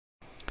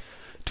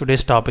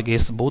Today's topic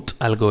is Booth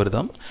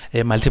algorithm,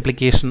 a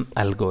multiplication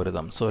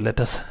algorithm. So let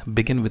us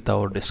begin with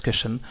our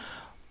discussion.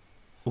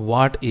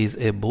 What is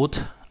a Booth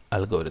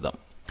algorithm?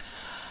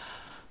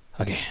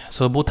 Okay,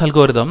 so Booth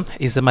algorithm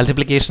is a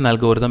multiplication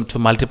algorithm to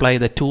multiply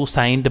the two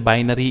signed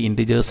binary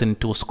integers in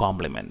 2's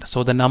complement.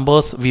 So the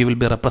numbers we will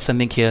be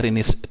representing here in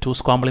its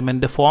 2's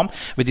complement form,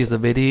 which is the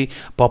very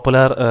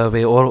popular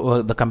way, or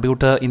the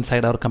computer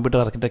inside our computer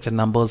architecture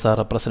numbers are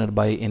represented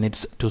by in its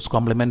 2's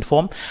complement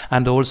form,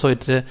 and also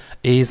it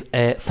is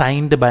a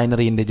signed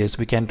binary integers.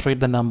 We can treat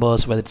the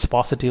numbers whether it's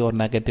positive or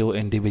negative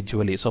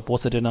individually. So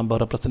positive number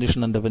representation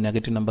and the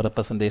negative number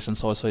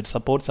representations also it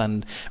supports,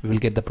 and we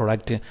will get the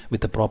product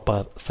with the proper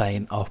sign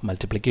of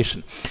multiplication.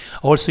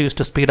 Also used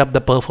to speed up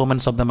the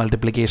performance of the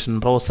multiplication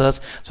process.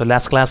 So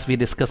last class we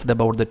discussed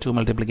about the two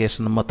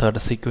multiplication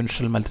method,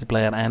 sequential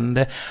multiplier and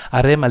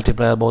array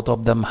multiplier, both of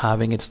them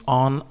having its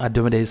own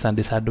advantages and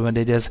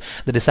disadvantages.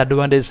 The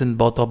disadvantages in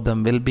both of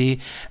them will be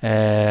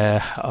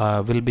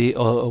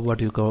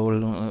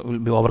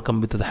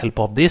overcome with the help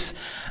of this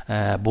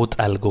Booth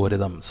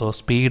algorithm. So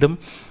speed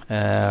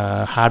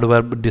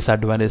hardware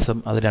disadvantages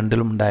അത്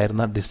രണ്ടിലും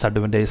ഉണ്ടായിരുന്ന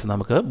disadvantages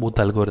നമുക്ക്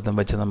Booth algorithm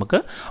വെച്ച് നമുക്ക്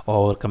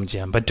overcome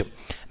ചെയ്യാൻ പറ്റും.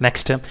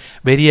 Next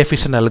very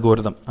efficient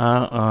algorithm,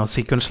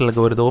 sequential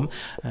അൽഗോരിതവും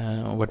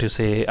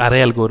array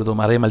അൽഗോരിതവും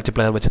array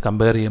multiplier വെച്ച്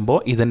compare ചെയ്യുമ്പോൾ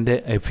ഇതിൻ്റെ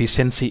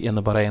എഫിഷ്യൻസി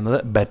എന്ന് പറയുന്നത്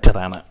ബെറ്റർ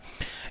ആണ്.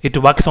 It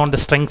works on the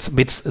strings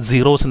bits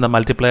zeros in the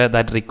multiplier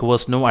that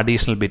requires no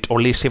additional bit,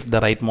 only shift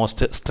the rightmost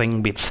string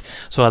bits.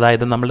 So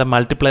അതായത് നമ്മളുടെ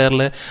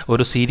മൾട്ടിപ്ലയറിൽ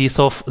ഒരു series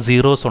of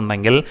zeros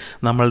ഉണ്ടെങ്കിൽ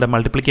നമ്മളുടെ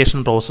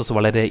മൾട്ടിപ്ലിക്കേഷൻ പ്രോസസ്സ്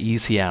വളരെ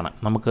ഈസിയാണ്,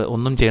 നമുക്ക്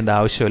ഒന്നും ചെയ്യേണ്ട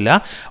ആവശ്യമില്ല.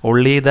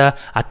 Only the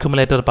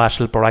accumulator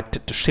partial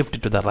product to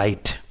shift to the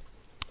right.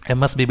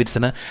 MSB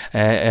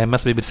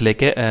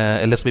ബിറ്റ്സിലേക്ക്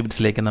LSB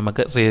ബിറ്റ്സിലേക്ക്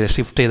നമുക്ക്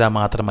ഷിഫ്റ്റ് ചെയ്താൽ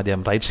മാത്രം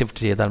മതിയാകും, റൈറ്റ്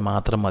ഷിഫ്റ്റ് ചെയ്താൽ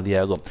മാത്രം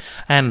മതിയാകും.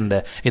 ആൻഡ്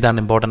ഇതാണ്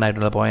ഇമ്പോർട്ടൻ്റ്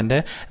ആയിട്ടുള്ള പോയിന്റ്.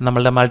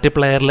 നമ്മളുടെ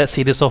മൾട്ടിപ്ലയറിൽ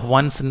series of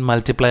wands in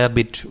multiplier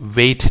bit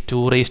wait 2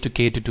 raised to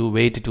k to 2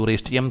 wait 2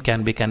 raised to m can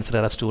be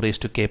considered as 2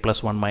 raised to k plus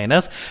 1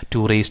 minus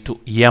 2 raised to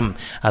m.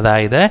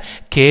 അതായത്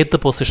kth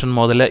position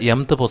മുതൽ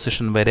mth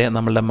position വരെ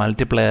നമ്മളുടെ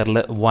മൾട്ടിപ്ലയറിൽ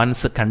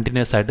once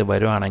continuous ആയിട്ട്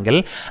വരുവാണെങ്കിൽ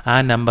ആ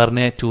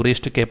നമ്പറിനെ 2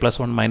 raised to k plus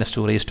 1 minus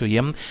 2 raised to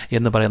m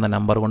എന്ന് പറയുന്ന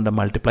നമ്പർ കൊണ്ട്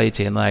മൾട്ടിപ്ലൈ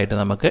ചെയ്യുന്നതായിട്ട്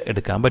നമുക്ക്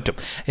എടുക്കാൻ പറ്റും.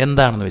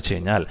 എന്താണെന്ന് വെച്ച്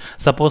കഴിഞ്ഞാൽ,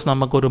 സപ്പോസ്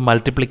നമുക്കൊരു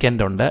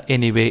മൾട്ടിപ്ലിക്കൻ്റ് ഉണ്ട്,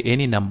 anyway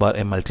any number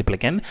A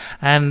മൾട്ടിപ്ലിക്കൻ്റ്,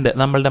 and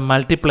നമ്മളുടെ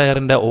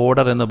മൾട്ടിപ്ലയറിൻ്റെ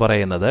ഓർഡർ എന്ന്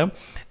പറയുന്നത്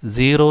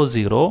 0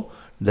 0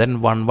 then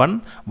 1 1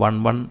 1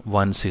 1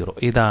 1 0.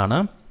 ഇതാണ്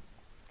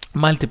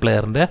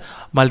മൾട്ടിപ്ലയറിൻ്റെ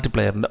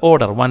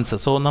ഓർഡർ വൺസ്.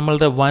 സോ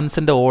നമ്മളുടെ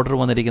വൺസിൻ്റെ ഓർഡർ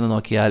വന്നിരിക്കുന്നത്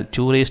നോക്കിയാൽ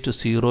 2 raised to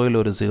 0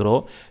 ഒരു 0,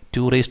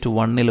 2 raised to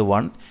 1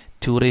 1,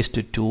 2 raised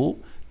to 2,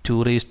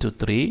 2 raised to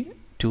 3,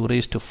 2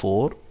 raised to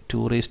 4,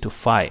 2 raised to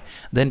 5,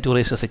 then 2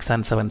 raised to 6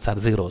 and 7 are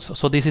zeros.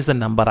 So this is the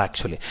number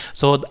actually.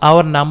 So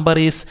our number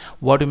is,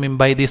 what you mean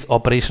by this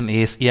operation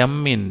is m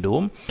into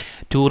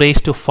 2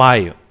 raised to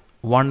 5,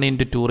 1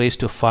 into 2 raised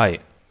to 5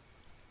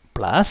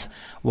 plus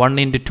 1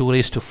 into 2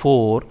 raised to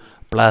 4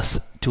 plus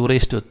 2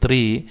 raised to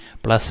 3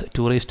 plus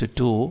 2 raised to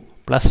 2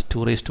 plus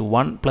 2 raised to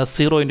 1 plus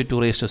 0 into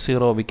 2 raised to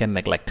 0 we can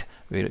neglect.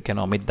 We can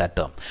omit that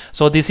term.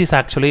 So this is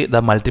actually the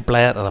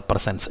multiplier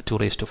represents 2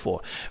 raised to 4,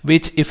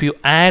 which if you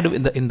add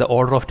in the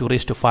order of 2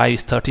 raised to 5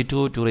 is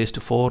 32, 2 raised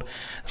to 4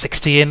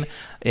 16,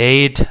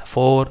 8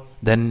 4,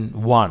 then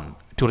 1,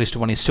 2 raised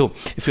to 1 is 2.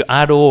 If you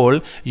add all,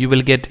 you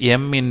will get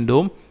m into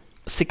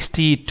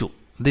 62.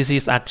 This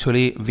is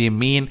actually, we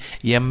mean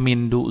m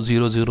into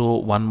 0 0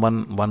 1 1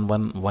 1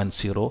 1 1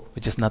 0,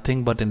 which is nothing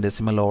but in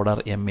decimal order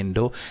m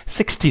into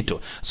 62.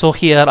 So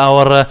here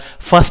our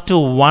first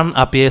one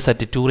appears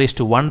at 2 raised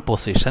to 1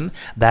 position.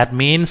 That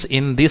means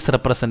in this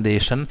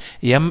representation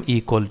m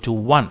equal to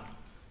 1.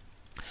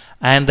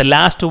 And the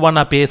last one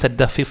appears at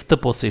the 5th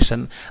position.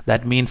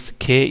 That means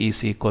k is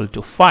equal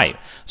to 5.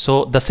 So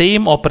the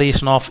same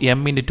operation of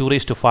m into 2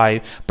 raised to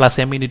 5 plus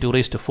m into 2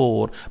 raised to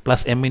 4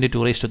 plus m into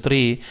 2 raised to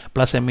 3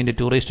 plus m into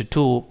 2 raised to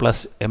 2 plus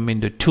m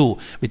into 2,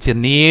 which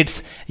needs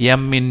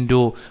m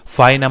into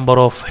 5 number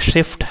of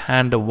shift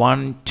and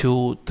 1 2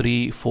 3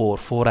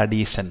 4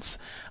 additions.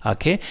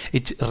 Okay,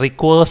 it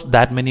requires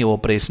that many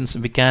operations.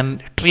 We can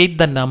treat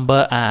the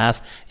number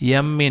as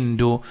m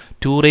into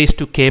 2 raised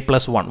to k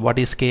plus 1. What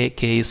is k?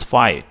 K is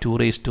 5. 2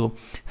 raised to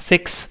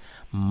 6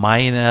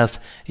 minus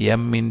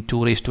m in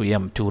 2 raised to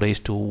m, 2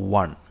 raised to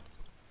 1,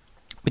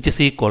 which is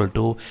equal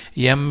to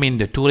m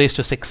into 2 raised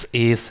to 6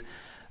 is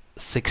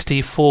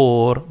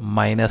 64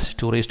 minus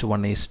 2 raised to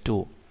 1 is 2.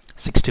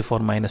 64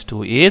 minus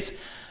 2 is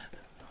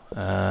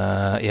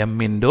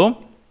m into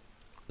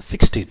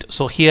 62.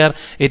 So here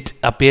it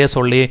appears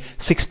only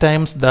 6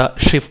 times the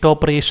shift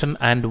operation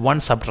and 1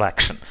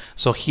 subtraction.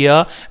 So here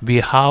we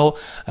have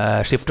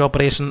shift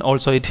operation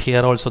also, it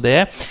here also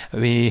there.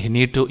 We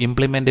need to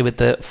implement it with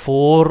the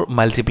 4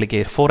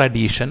 multiplication, 4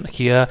 addition.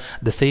 Here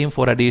the same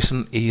 4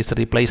 addition is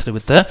replaced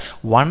with the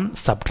 1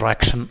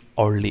 subtraction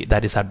only.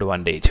 That is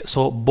advantage.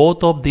 So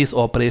both of these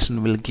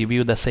operation will give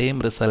you the same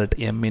result,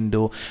 m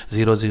into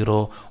 0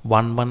 0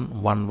 1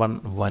 1 1 1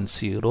 1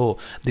 0.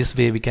 This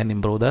way we can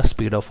improve the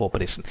speed of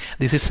operation.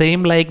 This is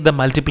same like the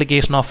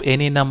multiplication of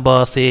any number,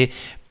 say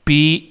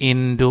P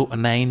into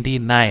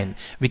 99,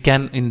 we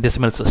can, in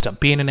decimal system,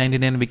 P into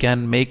 99 we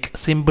can make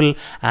simple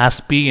as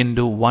P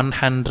into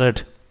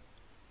 100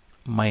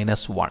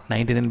 minus 1.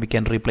 99 we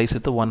can replace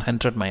it to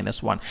 100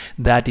 minus 1.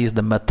 That is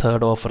the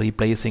method of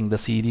replacing the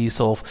series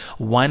of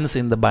ones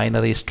in the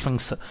binary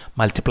strings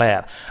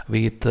multiplier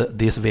with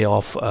this way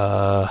of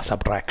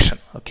subtraction.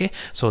 Okay,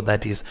 so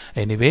that is,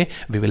 anyway,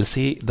 we will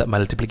see the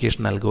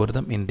multiplication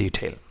algorithm in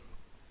detail.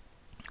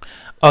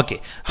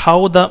 Okay,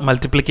 how the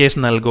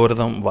multiplication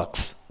algorithm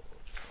works.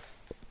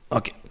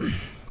 Okay,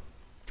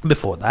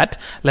 before that,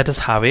 let us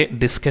have a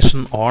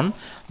discussion on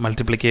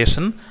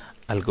multiplication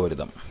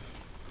algorithm.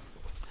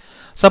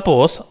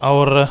 Suppose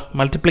our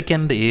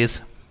multiplicand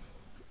is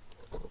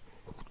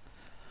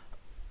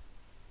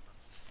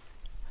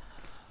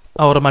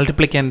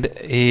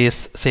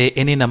say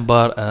any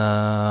number,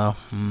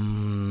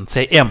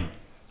 say m.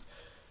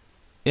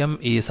 M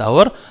is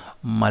our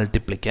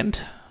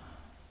multiplicand.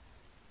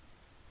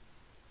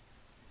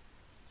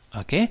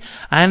 Okay,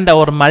 and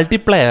our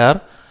multiplier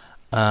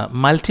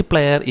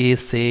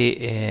is,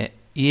 say,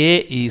 A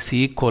is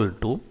equal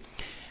to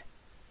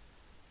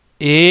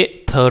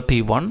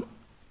A31,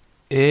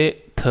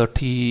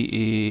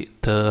 A30,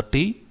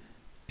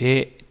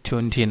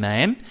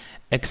 A29,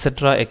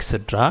 etc.,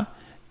 etc.,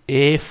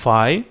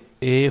 A5,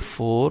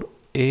 A4,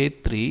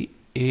 A3,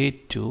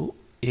 A2,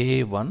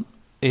 A1,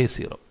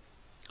 A0.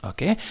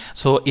 Okay,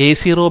 so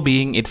A0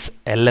 being its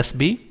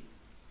LSB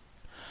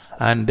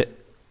and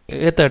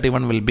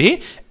A31 will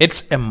be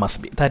its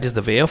MSB. That is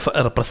the way of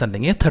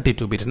representing a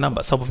 32-bit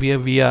number. So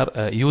we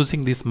are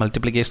using this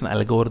multiplication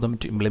algorithm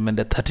to implement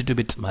a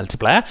 32-bit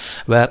multiplier,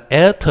 where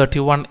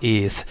A31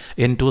 is,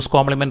 in 2's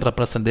complement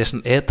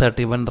representation,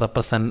 A31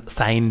 represents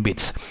sign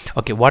bits.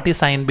 Okay, what is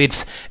sign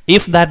bits?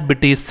 If that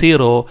bit is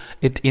 0,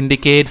 it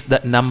indicates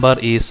that number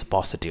is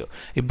positive.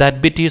 If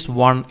that bit is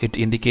 1, it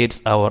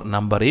indicates our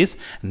number is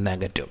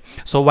negative.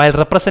 So while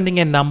representing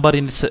a number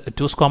in its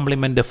 2's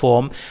complement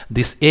form,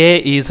 this A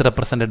is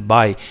represented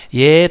by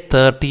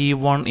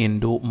A31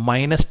 into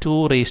minus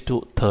 2 raised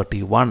to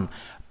 31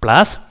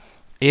 plus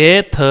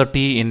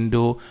A30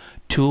 into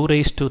 2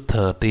 raised to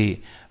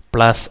 30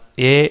 plus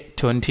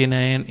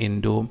A29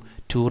 into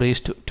 2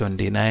 raised to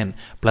 29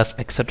 plus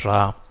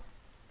etc.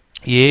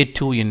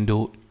 A2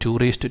 into 2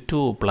 raised to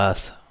 2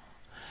 plus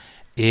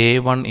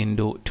A1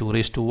 into 2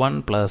 raised to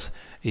 1 plus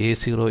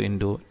A0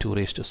 into 2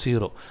 raised to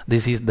 0.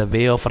 This is the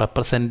way of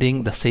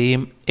representing the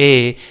same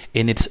A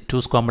in its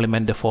 2's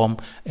complement form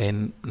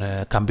in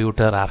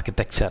computer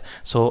architecture.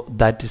 So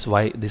that is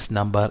why this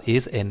number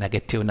is a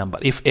negative number.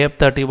 If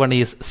A31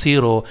 is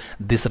 0,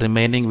 this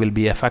remaining will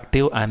be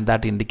effective, and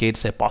that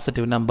indicates a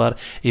positive number.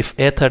 If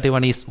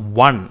A31 is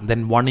 1,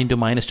 then 1 into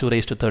minus 2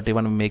 raised to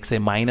 31 makes a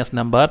minus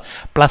number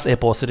plus a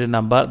positive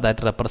number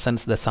that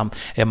represents the sum.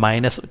 A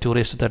minus 2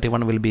 raised to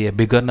 31 will be a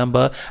bigger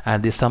number,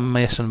 and the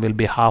summation will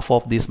be half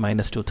of this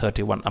minus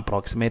 231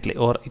 approximately,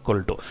 or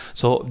equal to.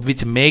 So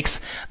which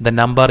makes the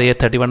number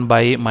A31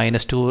 by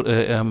minus 2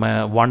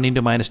 1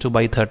 into minus 2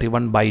 by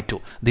 31 by 2.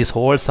 This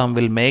whole sum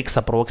will makes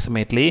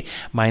approximately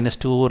minus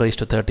 2 raised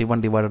to 31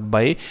 divided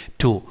by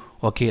 2.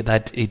 Okay,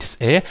 that it's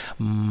a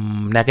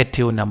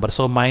negative number.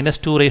 So minus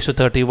 2 raised to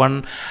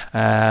 31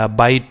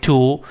 by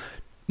 2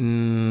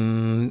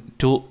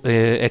 to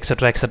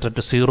etc., etc.,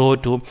 to 0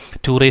 to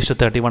 2 raised to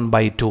 31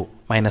 by 2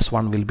 minus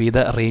 1 will be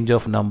the range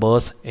of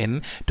numbers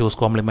in 2's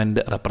complement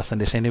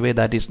representation. Anyway,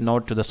 that is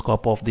not to the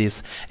scope of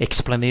this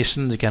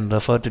explanation. You can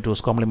refer to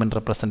 2's complement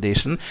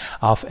representation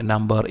of a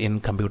number in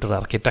computer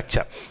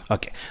architecture.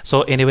 Okay,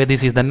 so anyway,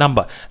 this is the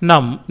number.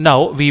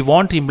 Now we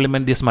want to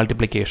implement this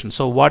multiplication.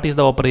 So what is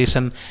the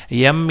operation?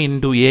 M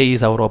into A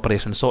is our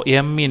operation. So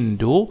M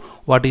into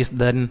what is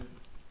then?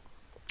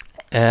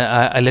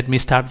 Let me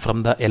start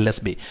from the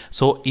LSB.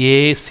 So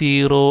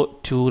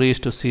A0 2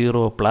 raised to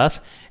 0 plus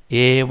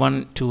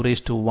A1 2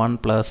 raised to 1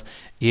 plus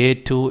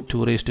A2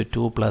 2 raised to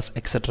 2 plus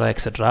etc.,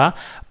 etc.,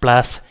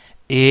 plus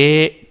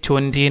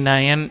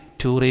A29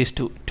 2 raised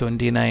to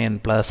 29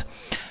 plus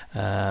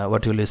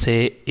what will you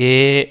say,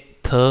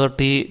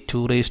 A30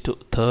 2 raised to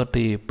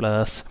 30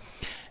 plus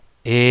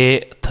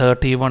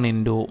A31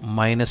 into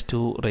minus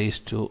 2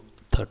 raised to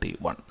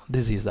 31.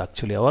 This is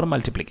actually our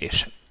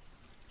multiplication.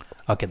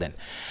 Okay, then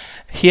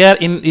here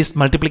in this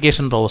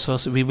multiplication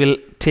process we will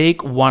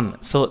take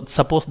 1. So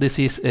suppose this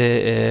is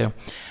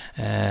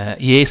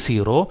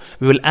A0,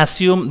 we will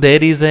assume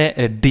there is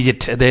a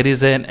digit, there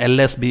is an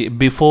LSB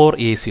before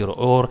A0,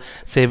 or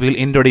say we will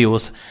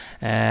introduce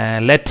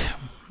let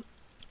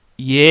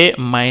A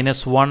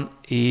minus 1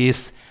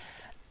 is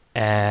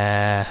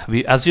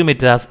we assume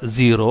it as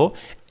 0,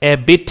 a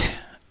bit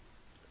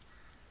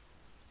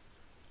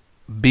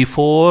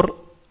before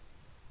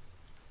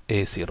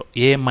A0,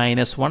 A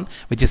minus 1,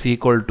 which is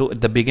equal to, at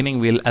the beginning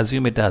we'll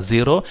assume it as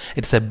 0,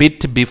 it's a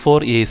bit before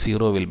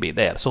A0 will be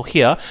there. So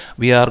here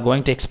we are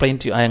going to explain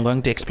to you, I am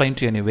going to explain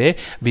to you anyway,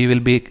 we will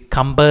be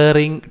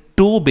comparing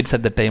two bits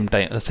at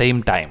the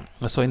same time.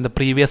 So in the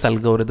previous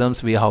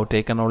algorithms we have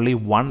taken only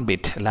one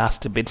bit,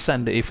 last bits,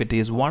 and if it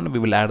is 1 we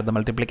will add the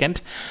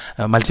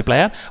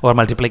multiplier or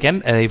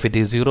multiplicand. If it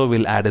is 0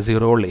 we'll add a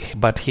 0 only.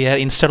 But here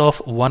instead of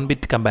 1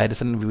 bit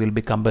comparison we will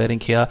be comparing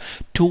here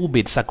 2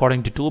 bits.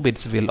 According to 2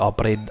 bits we will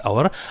operate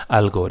our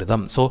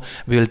algorithm. So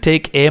we will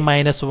take a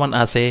minus 1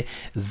 as a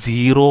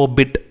 0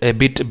 bit, a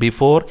bit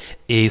before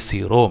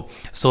a0.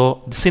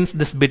 So since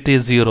this bit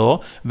is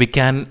 0 we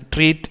can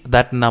treat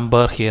that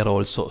number here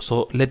also.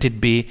 So let it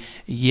be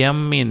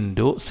m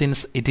into,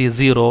 since it is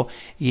 0,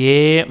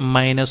 a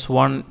minus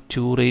 1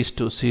 2 raised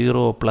to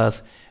 0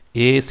 plus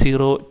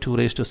a0 2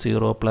 raised to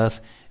 0 plus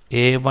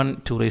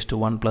a1 2 raised to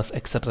 1 plus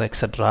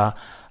etc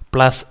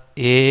plus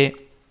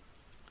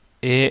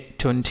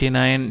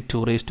a29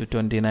 2 raised to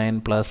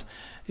 29 plus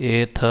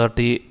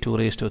a30 2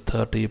 raised to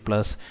 30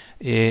 plus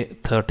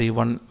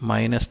a31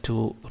 minus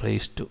 2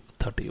 raised to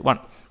 31.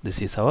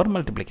 This is our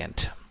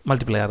multiplication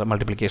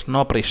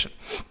operation.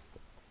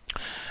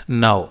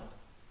 Now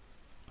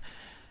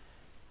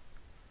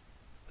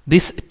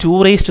this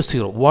 2 raised to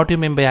 0, what do you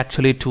mean by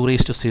actually 2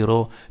 raised to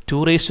 0?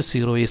 2 raised to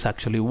 0 is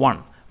actually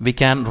 1. We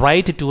can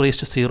write 2 raised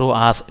to 0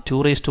 as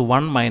 2 raised to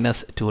 1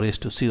 minus 2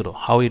 raised to 0.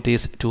 How it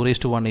is? 2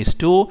 raised to 1 is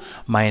 2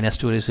 minus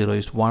 2 raised to 0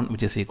 is 1,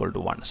 which is equal to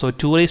 1. So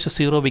 2 raised to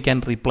 0 we can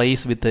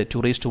replace with the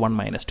 2 raised to 1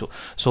 minus 2.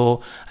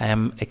 So I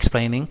am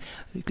explaining,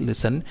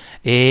 listen,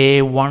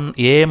 a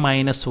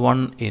minus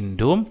 1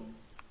 into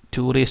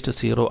 2 raised to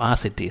 0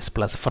 as it is,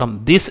 plus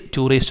from this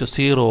 2 raised to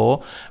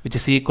 0 which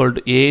is equal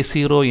to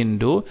a0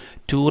 into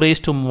 2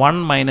 raised to 1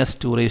 minus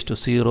 2 raised to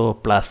 0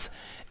 plus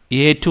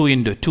a2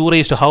 into 2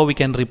 raised to, how we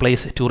can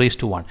replace 2 raised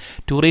to 1?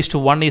 2 raised to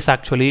 1 is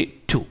actually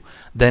 2.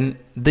 Then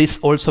this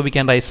also we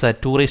can write as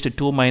 2 raised to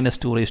 2 minus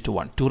 2 raised to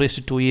 1. 2 raised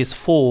to 2 is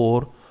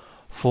 4.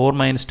 4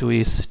 minus 2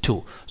 is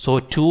 2. So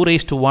 2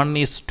 raised to 1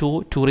 is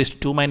 2. 2 raised to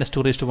 2 minus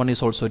 2 raised to 1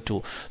 is also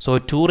 2. So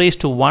 2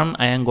 raised to 1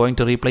 I am going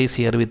to replace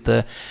here with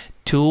the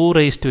 2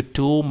 raised to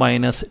 2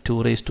 minus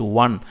 2 raised to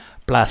 1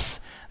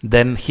 plus,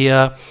 then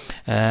here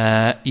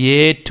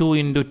a2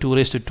 into 2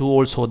 raised to 2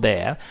 also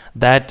there,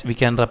 that we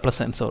can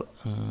represent. So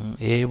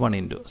a1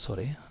 into,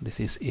 sorry, this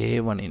is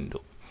a1 into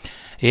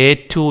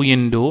a2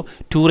 into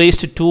 2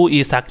 raised to 2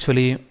 is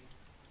actually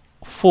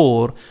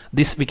 4.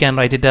 This we can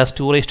write it as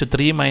 2 raised to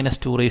 3 minus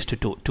 2 raised to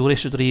 2. 2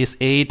 raised to 3 is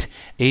 8.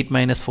 8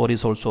 minus 4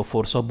 is also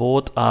 4. So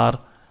both are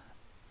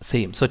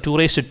same. So 2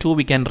 raised to 2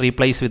 we can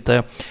replace with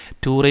the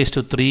 2 raised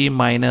to 3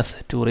 minus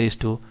 2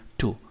 raised to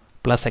 2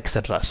 plus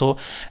etc. So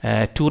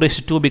 2 raised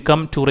to 2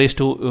 become 2 raised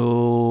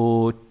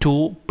to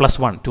 2 plus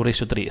 1, 2 raised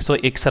to 3. So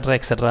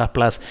etc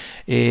plus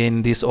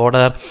in this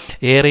order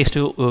a raised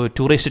to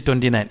 2 raised to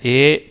 29.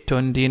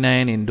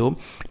 A29 into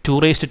 2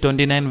 raised to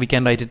 29 we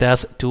can write it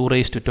as 2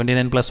 raised to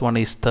 29 plus 1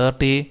 is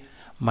 30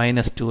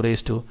 minus 2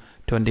 raised to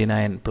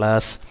 29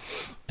 plus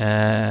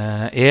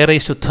a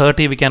raised to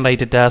 30 we can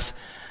write it as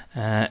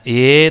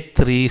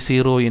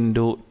a30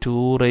 into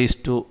 2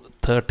 raised to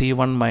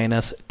 31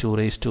 minus 2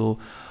 raised to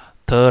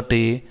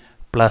 30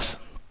 plus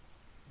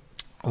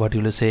what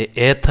you will say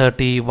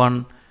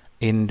a31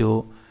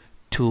 into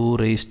 2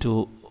 raised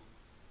to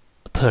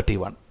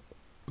 31,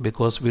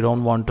 because we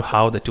don't want to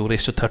have the 2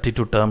 raised to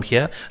 32 term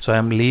here. So I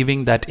am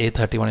leaving that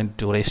a31 into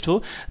 2 raised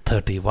to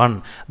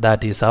 31.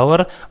 That is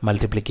our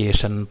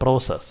multiplication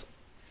process.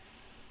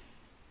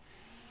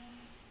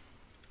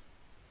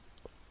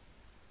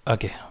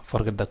 Okay,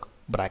 forget the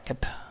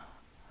bracket.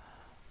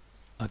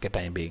 Okay,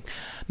 time being.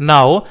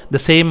 Now the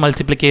same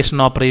multiplication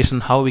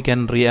operation, how we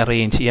can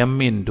rearrange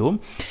m into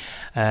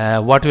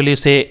what will you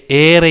say,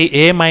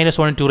 a minus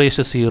 1 2 raised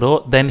to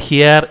 0, then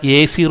here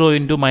a0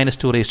 into minus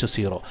 2 raised to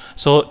 0.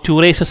 So 2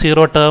 raised to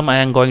 0 term I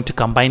am going to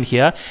combine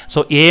here.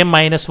 So a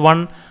minus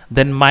 1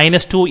 then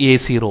minus 2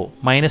 a0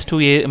 minus 2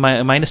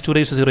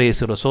 raised to 0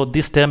 a0. So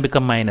this term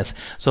become minus.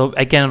 So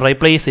I can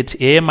replace it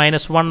a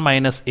minus 1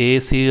 minus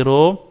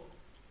a0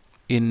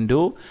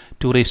 into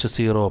 2 raised to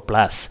 0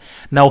 plus.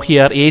 Now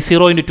here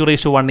a0 into 2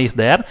 raised to 1 is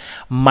there,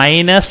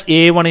 minus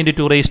a1 into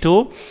 2 raised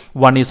to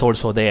 1 is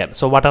also there.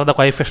 So what are the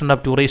coefficient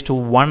of 2 raised to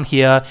 1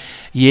 here?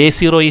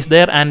 a0 is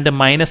there and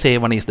minus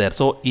a1 is there.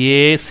 So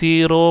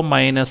a0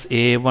 minus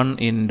a1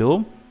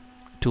 into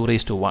 2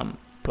 raised to 1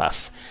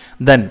 plus.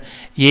 Then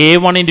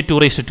a1 into 2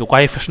 raised to 2,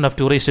 coefficient of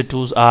 2 raised to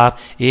 2s are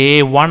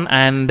a1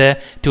 and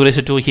 2 raised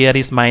to 2 here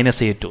is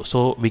minus a2.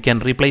 So we can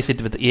replace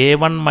it with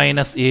a1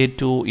 minus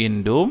a2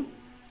 into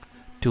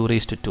 2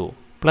 raised to 2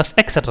 plus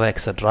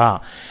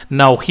etc.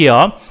 Now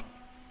here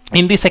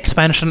in this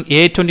expansion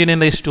a29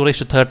 raised to 2 raised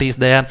to 30 is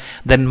there,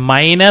 then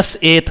minus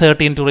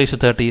a13 2 raised to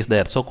 30 is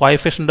there. So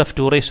coefficient of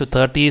 2 raised to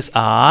 30s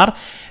are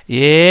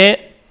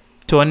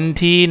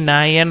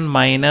a29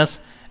 minus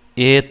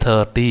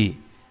a30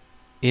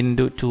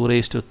 into 2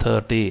 raised to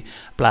 30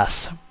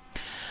 plus.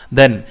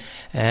 Then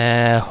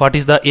what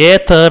is the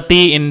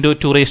a30 into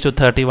 2 raised to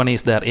 31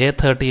 is there,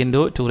 a30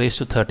 into 2 raised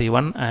to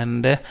 31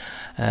 and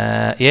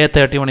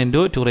a31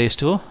 into 2 raised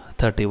to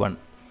 31.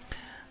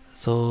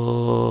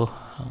 So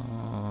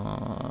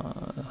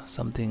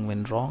something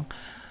went wrong.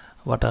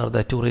 What are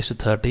the 2 raised to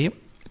 30,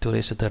 2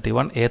 raised to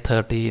 31,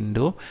 a30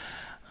 into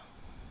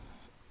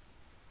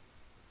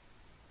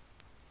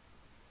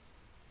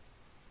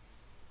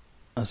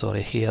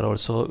sorry, here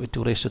also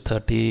 2 raised to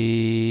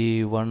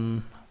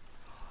 31.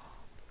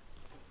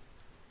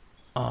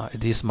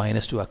 It is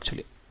minus 2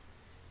 actually.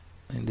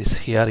 In this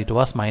here it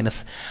was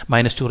minus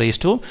 2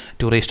 raised to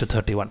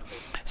 31.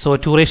 So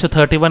 2 raised to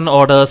 31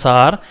 orders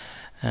are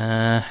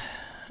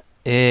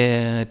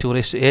A 2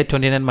 raised to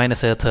A29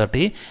 minus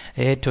A30,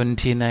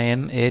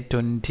 A29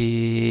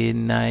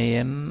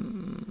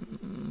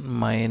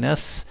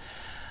 minus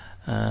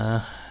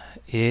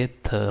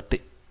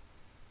A30,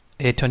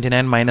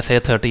 A29 minus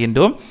A30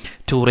 into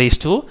 2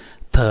 raised to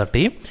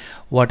 30.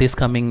 What is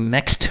coming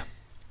next?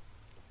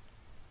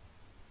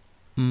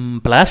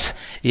 Plus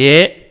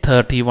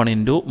A31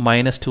 into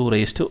minus 2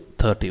 raised to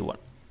 31.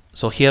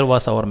 So here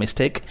was our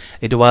mistake.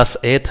 It was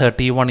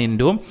A31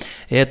 into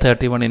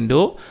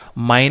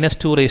minus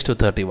 2 raised to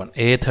 31.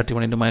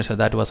 A31 into minus,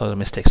 that was our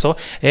mistake. So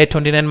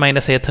A29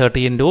 minus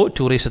A30 into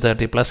 2 raised to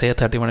 30 plus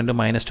A31 into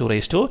minus 2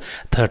 raised to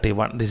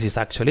 31. This is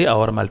actually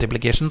our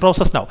multiplication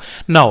process now.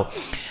 Now,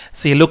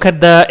 see, look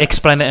at the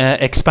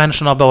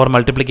expansion of our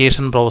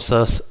multiplication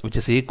process, which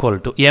is equal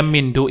to m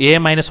into a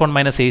minus 1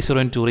 minus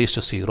a0 into 2 raised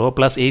to 0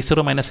 plus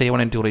a0 minus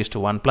a1 into 2 raised to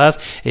 1 plus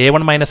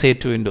a1 minus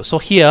a2 into. So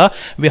here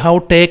we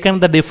have taken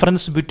the difference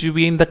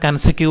between the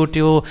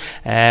consecutive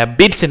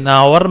bits in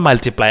our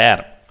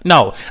multiplier.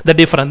 Now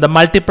the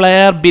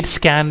multiplier bits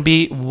can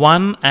be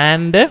 1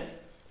 and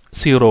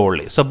 0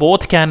 only. So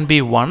both can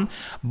be 1,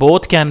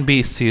 both can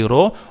be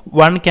 0,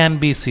 1 can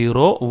be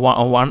 0,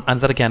 1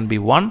 another can be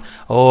 1,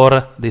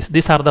 or this.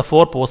 These are the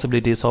 4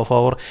 possibilities of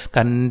our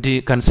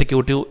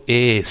consecutive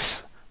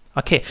A's.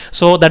 Okay,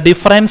 so the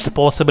difference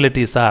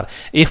possibilities are,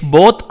 if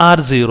both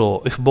are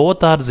 0,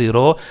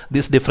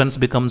 this difference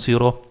becomes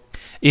 0.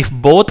 If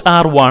both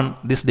are 1,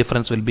 this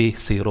difference will be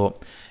 0.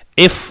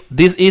 If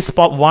this is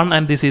 1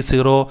 and this is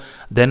 0,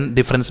 then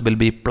difference will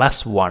be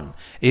plus 1.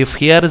 If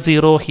here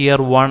 0, here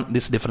 1,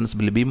 this difference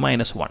will be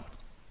minus 1.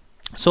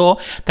 So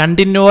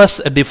continuous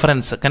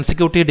difference,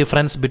 consecutive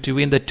difference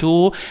between the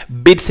two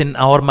bits in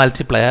our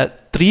multiplier,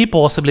 3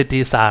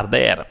 possibilities are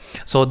there.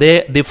 So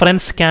the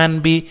difference can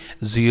be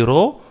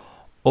 0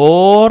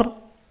 or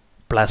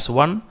plus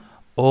 1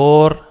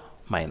 or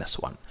minus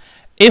 1.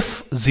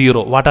 If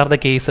 0, what are the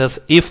cases?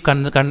 If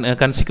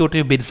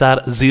consecutive bits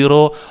are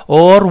 0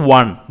 or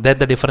 1, then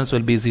the difference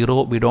will be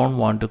 0. We don't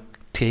want to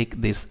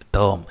take this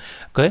term.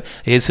 Okay,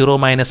 a0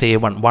 minus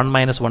a1, 1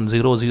 minus 1,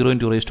 0, 0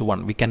 into 2 raised to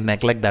 1, we can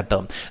neglect that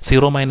term.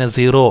 0 minus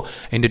 0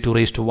 into 2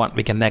 raised to 1,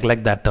 we can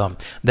neglect that term.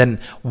 Then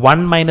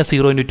 1 minus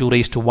 0 into 2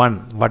 raised to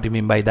 1, what do you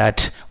mean by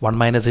that? 1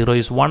 minus 0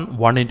 is 1,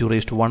 1 into 2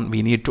 raised to 1,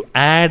 we need to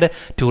add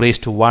 2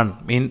 raised to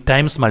 1 in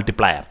times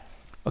multiplier.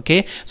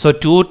 Okay, so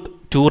 2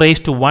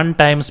 raised to 1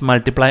 times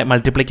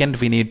multiplicand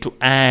we need to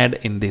add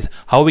in this.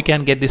 How we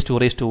can get this 2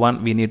 raised to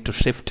 1? We need to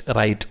shift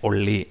right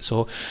only.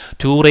 So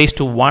 2 raised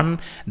to 1,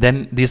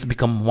 then this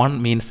become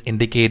 1, means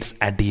indicates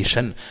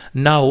addition.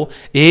 Now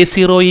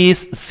a0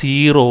 is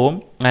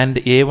 0 and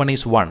a1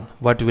 is 1.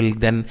 What will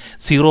then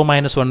 0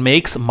 minus 1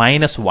 makes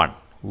minus 1.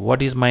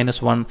 What is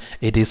minus 1?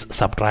 It is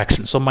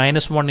subtraction. So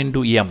minus 1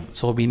 into m.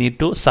 So we need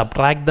to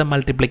subtract the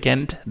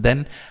multiplicand,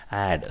 then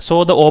add.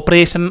 So the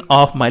operation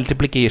of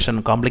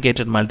multiplication,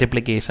 complicated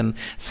multiplication,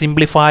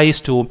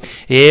 simplifies to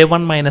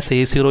a1 minus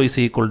a0 is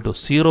equal to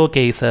 0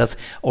 cases.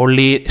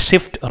 Only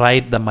shift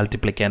right the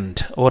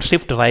multiplicand or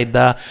shift right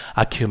the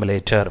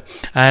accumulator.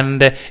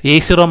 And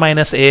a0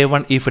 minus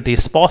a1, if it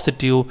is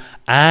positive,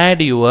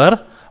 add your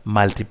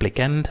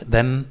multiplicand,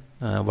 then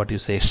what you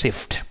say,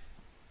 shift.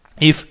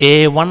 If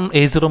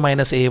a0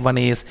 minus a1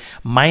 is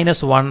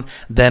minus 1,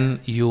 then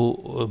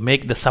you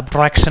make the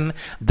subtraction,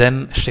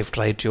 then shift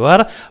right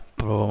your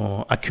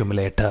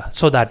accumulator.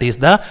 So that is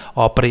the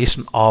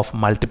operation of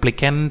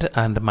multiplicand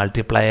and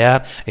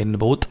multiplier in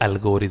both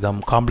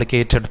algorithm.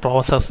 Complicated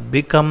process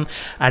become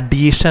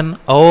addition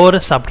or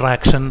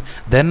subtraction,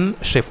 then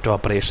shift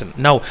operation.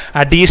 Now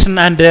addition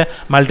and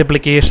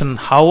multiplication,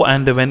 how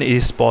and when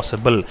is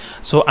possible?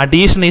 So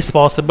addition is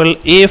possible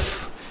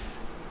if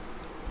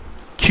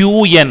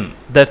Qn,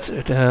 that's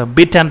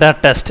bit under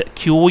test,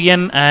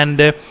 Qn and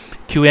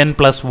Qn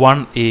plus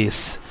 1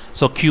 is,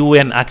 so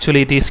Qn,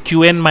 actually it is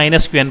Qn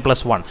minus Qn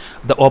plus 1.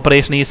 The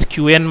operation is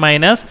Qn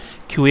minus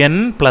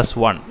Qn plus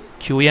 1.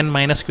 Qn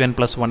minus Qn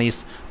plus 1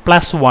 is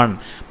plus 1,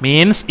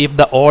 means if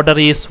the order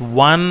is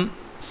 1,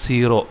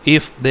 0,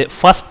 if the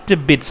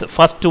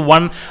first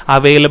one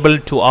available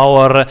to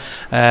our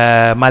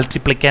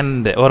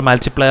multiplicand or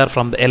multiplier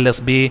from the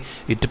LSB,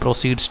 it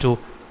proceeds to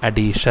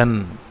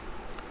addition.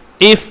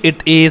 If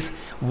it is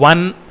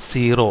 1,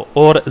 0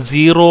 or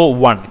 0,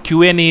 1,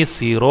 Qn is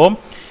 0,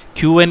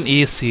 Qn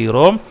is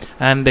 0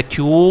 and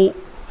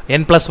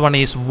Qn plus 1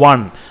 is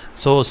 1.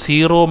 So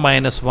 0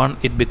 minus 1,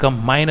 it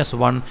become minus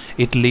 1.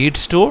 It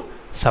leads to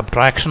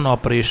subtraction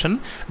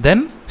operation,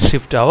 then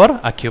shift our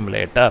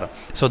accumulator.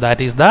 So that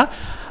is the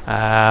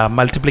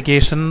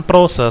multiplication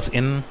process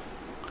in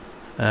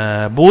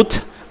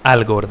both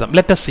algorithm.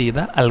 Let us see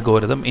the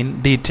algorithm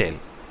in detail.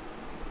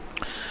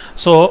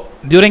 So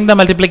during the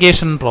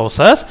multiplication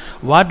process,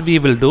 what we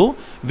will do,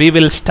 we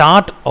will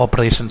start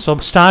operation. So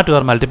start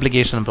your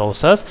multiplication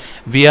process.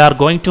 We are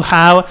going to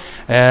have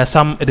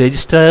some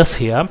registers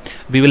here.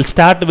 We will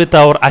start with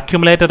our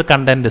accumulator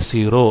content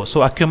 0.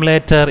 So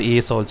accumulator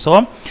is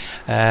also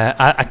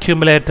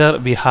accumulator.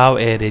 We have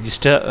a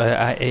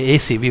register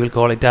AC. We will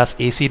call it as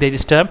AC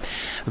register.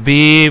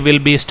 We will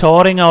be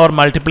storing our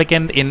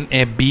multiplicand in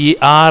a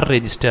BR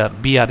register.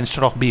 BR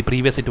instead of B.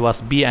 Previous it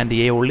was B and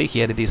A only.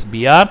 Here it is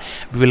BR.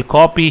 We will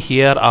copy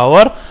here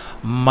our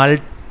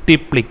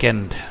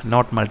multiplicand,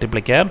 not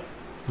multiplier.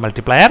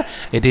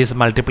 It is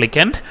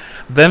multiplicand.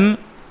 Then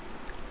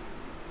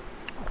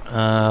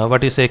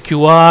what you say,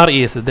 QR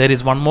is, there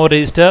is one more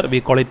register,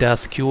 we call it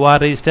as QR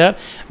register.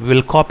 We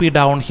will copy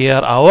down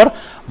here our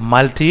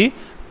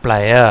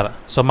multiplier.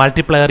 So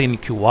multiplier in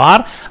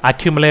QR,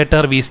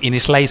 accumulator we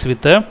initialize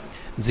with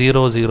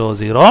 0 0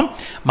 0.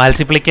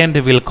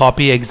 Multiplicand will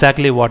copy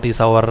exactly what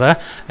is our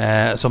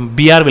so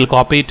BR will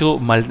copy to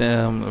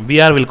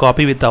BR will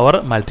copy with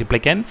our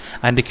multiplicand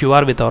and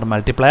QR with our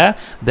multiplier.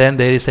 Then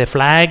there is a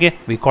flag,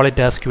 we call it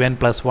as QN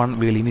plus 1.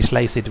 We will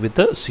initialize it with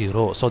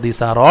 0. So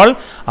these are all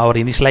our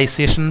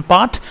initialization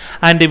part,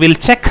 and we will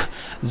check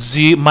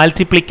the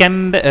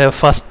multiplicand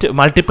first,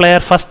 multiplier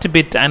first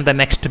bit and the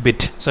next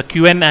bit. So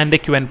QN and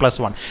QN plus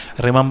 1.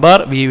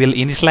 Remember, we will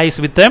initialize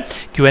with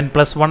QN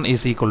plus 1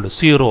 is equal to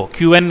 0.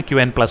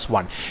 QN plus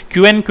 1.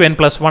 QN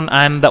plus 1,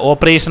 and the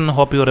operation,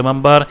 hope you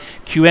remember,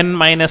 QN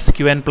minus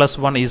QN plus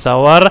 1 is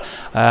our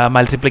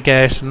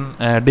multiplication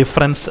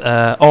difference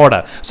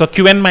order. So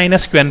QN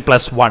minus QN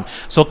plus 1.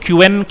 So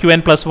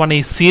QN plus 1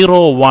 is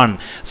 0 1.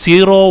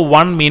 0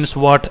 1 means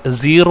what?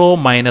 0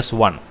 minus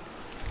 1.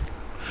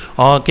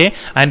 Okay,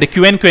 and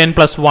QN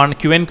plus 1,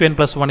 QN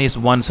plus 1 is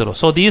 1 0.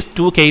 So these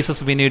two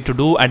cases we need to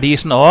do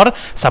addition or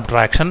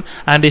subtraction,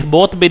 and if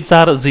both bits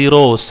are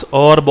zeros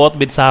or both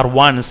bits are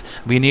ones,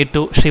 we need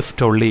to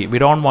shift only. We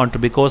don't want to,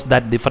 because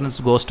that difference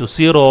goes to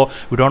 0.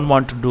 We don't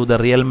want to do the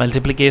real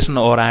multiplication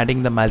or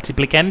adding the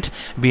multiplicand.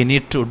 We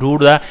need to do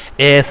the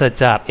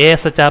ASHR.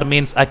 ASHR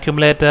means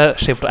accumulator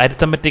shift,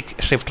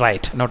 arithmetic shift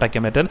right, not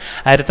accumulator,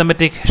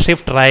 arithmetic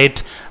shift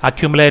right,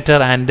 accumulator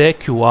and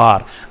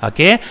QR.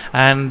 Okay,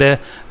 and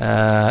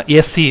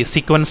SC,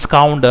 sequence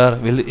counter,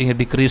 will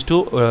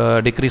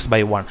decrease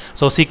by 1.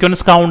 So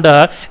sequence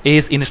counter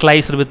is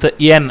initialized with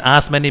n.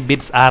 As many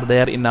bits are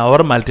there in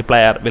our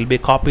multiplier will be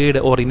copied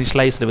or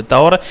initialized with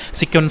our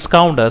sequence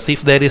counters.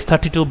 If there is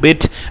 32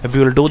 bit,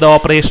 we will do the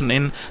operation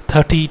in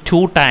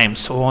 32 times.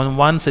 So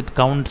once it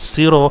counts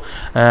 0,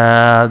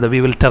 we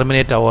will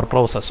terminate our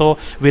process. So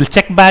we'll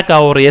check back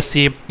our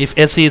SC. If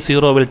SC is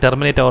 0, we'll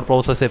terminate our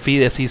process. If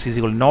SC is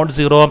equal to not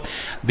 0,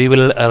 we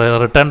will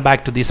return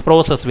back to this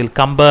process. We'll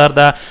compare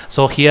the,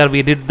 so here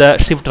we did the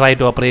shift right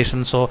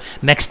operation. So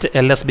next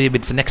LSB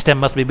bits, next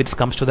MSB bits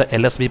comes to the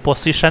LSB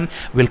position.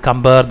 We'll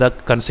compare the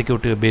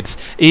consecutive bits.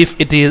 If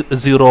it is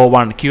 0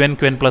 1,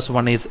 QN plus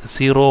 1 is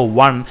 0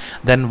 1,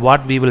 then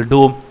what we will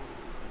do,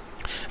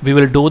 we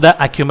will do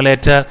the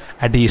accumulator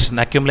addition.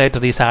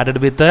 Accumulator is added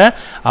with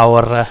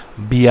our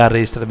BR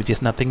register, which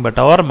is nothing but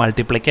our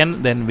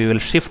multiplicand. Then we will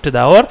shift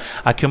our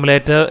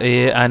accumulator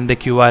and the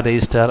QR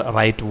register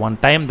right one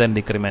time, then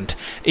decrement.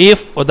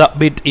 If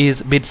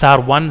the bits are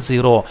 1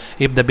 0,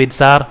 if the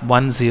bits are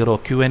 1 0,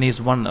 QN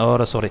is 1,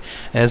 or sorry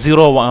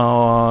 0,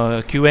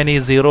 QN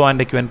is 0 and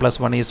the QN plus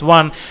 1 is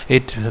 1,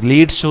 it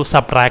leads to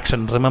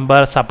subtraction.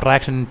 Remember,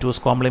 subtraction in 2's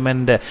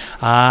complement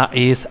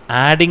is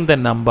adding the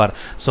number.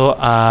 So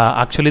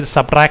actually the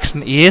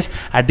subtraction is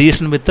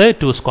addition with the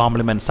 2's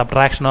complement.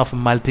 Subtraction of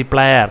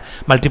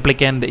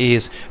multiplicand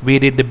is, we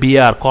did the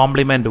BR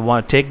complement,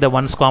 take the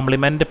 1's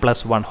complement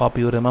plus 1. Hope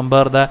you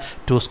remember the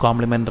 2's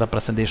complement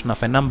representation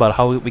of a number.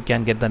 How we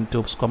can get the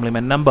 2's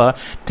complement number?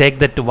 Take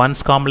that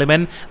 1's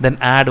complement, then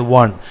add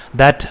 1.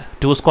 That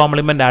 2's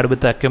complement add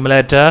with the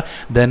accumulator,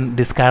 then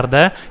discard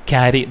the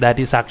carry. That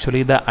is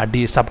actually the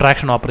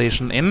subtraction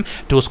operation in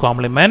 2's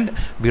complement.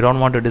 We don't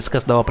want to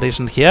discuss the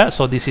operation here.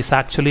 So this is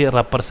actually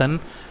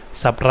represent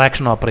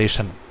subtraction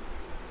operation.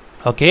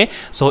 Okay,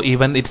 so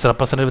even it's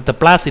represented with the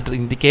plus, it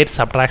indicates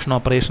subtraction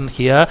operation.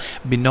 Here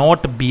be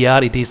not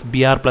BR, it is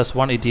BR plus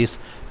 1, it is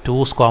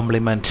 2's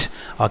complement.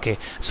 Okay,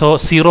 so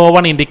 0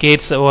 1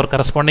 indicates our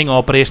corresponding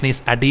operation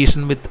is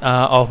addition with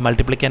of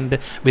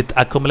multiplicand with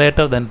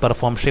accumulator, then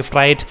perform shift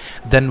right.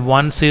 Then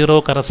 1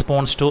 0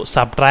 corresponds to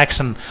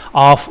subtraction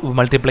of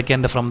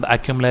multiplicand from the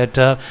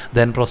accumulator,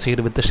 then proceed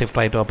with the shift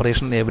right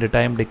operation. Every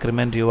time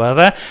decrement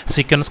your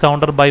sequence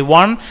counter by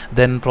 1,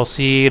 then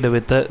proceed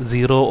with the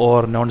 0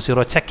 or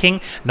non-zero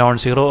checking.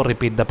 Non-zero,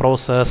 repeat the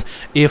process.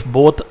 If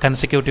both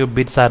consecutive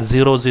bits are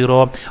 0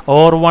 0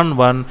 or 1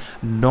 1,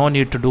 no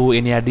need to do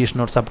any addition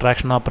or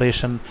subtraction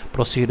operation.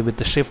 Proceed with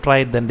the shift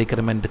right, then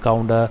decrement the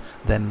counter.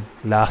 Then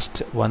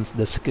last, once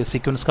the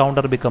sequence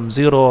counter becomes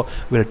 0,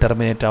 we'll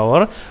terminate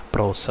our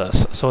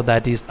process. So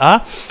that is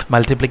a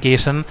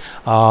multiplication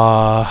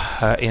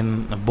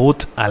in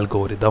Booth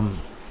algorithm.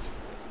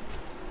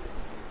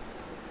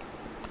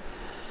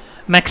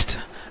 Next,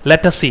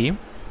 let us see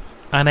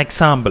an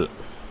example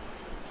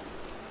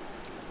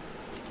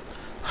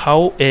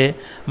how a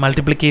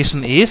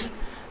multiplication is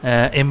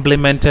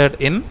implemented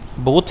in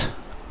Booth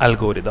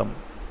algorithm.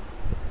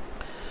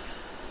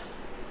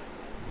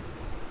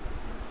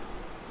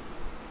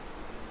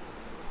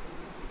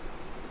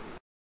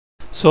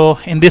 So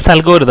in this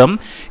algorithm,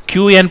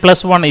 Qn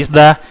plus 1 is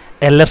the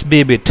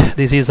LSB bit.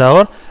 This is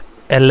our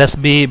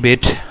LSB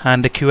bit,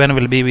 and Qn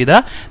will be with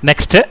the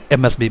next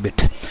MSB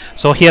bit.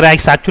 So here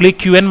actually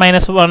Qn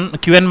minus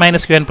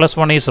Qn plus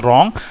 1 is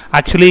wrong.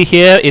 Actually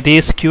here it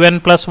is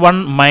Qn plus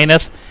 1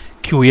 minus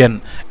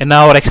Qn. In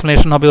our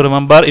explanation, hope you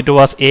remember, it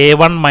was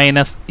A1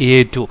 minus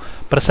A2,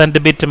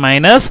 present bit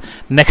minus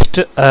next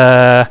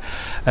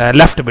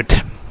left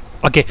bit.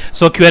 Okay,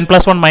 so Qn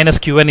plus 1 minus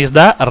Qn is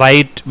the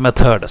right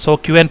method. So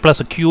Qn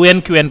plus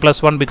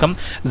 1 become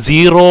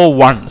 0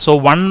 1. So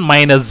 1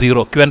 minus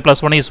 0. Qn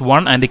plus 1 is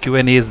 1 and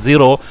Qn is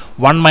 0.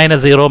 1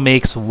 minus 0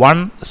 makes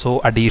 1. So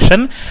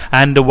addition,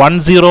 and 1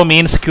 0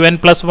 means Qn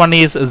plus 1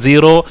 is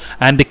 0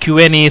 and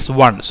Qn is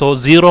 1. So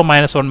 0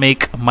 minus 1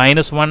 make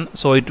minus 1.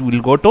 So it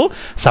will go to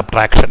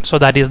subtraction. So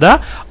that is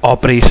the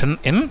operation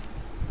in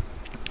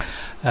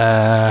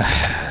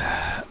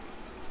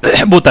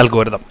Booth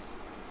algorithm.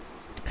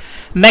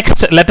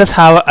 Next, let us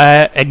have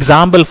an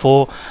example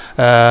for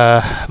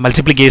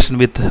multiplication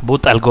with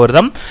Booth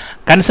algorithm.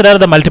 Consider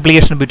the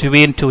multiplication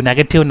between two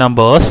negative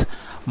numbers,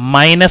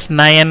 minus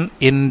 9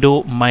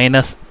 into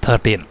minus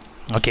 13.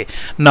 Okay,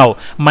 now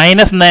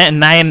minus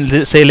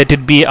 9, say let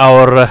it be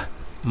our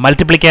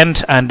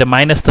multiplicand, and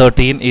minus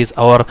 13 is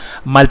our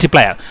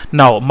multiplier.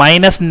 Now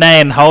minus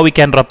 9, how we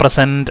can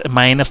represent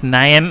minus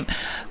 9?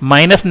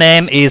 Minus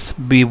 9 is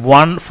be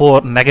 1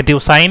 for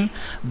negative sign,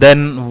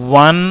 then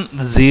 1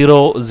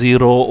 0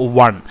 0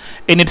 1.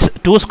 In its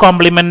 2's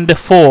complement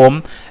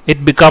form,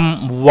 it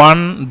become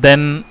 1,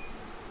 then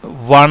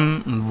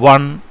 1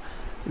 1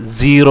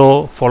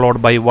 0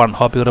 followed by 1.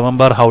 Hope you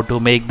remember how to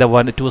make the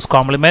 2's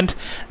complement.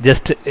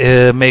 Just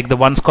make the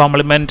 1's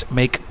complement,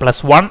 make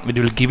plus 1, it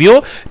will give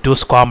you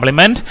 2's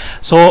complement.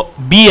 So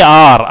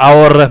BR,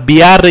 our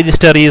BR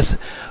register is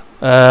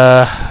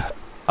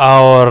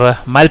our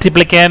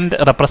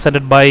multiplicand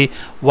represented by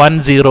 1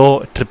 0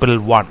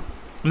 1 1.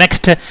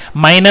 Next,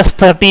 minus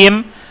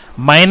 13.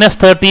 Minus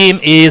 13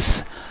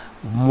 is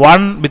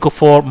 1 because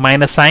for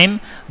minus sign,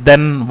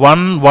 then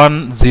 1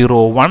 1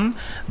 0 1.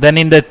 Then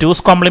in the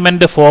 2's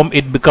complement form,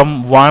 it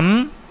become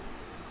 1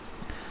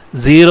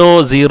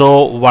 0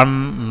 0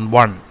 1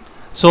 1.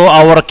 So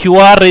our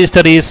QR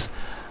register is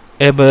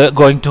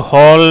going to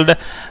hold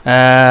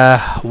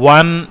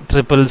 1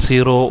 0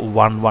 0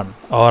 1 1,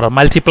 or a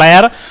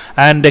multiplier,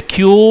 and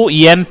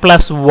Qn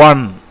plus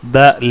 1,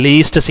 the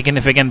least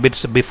significant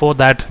bits. Before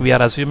that, we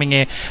are assuming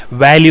a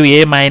value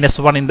a minus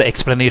 1 in the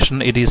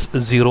explanation. It is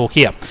 0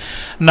 here.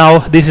 Now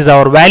this is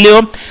our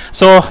value.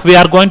 So we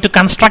are going to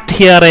construct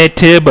here a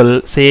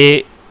table,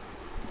 say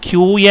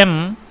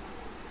Qn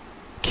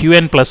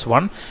plus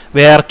 1,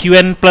 where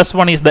Qn plus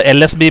 1 is the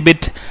LSB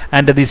bit,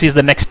 and this is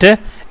the next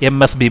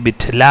MSB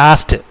bit,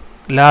 last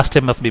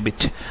MSB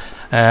bit,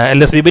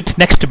 LSB bit,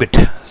 next bit.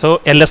 So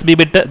LSB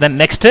bit, then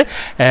next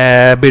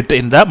bit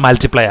in the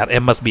multiplier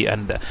MSB,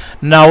 and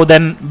now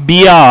then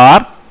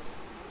BR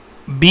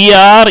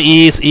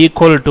is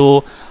equal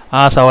to,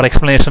 as our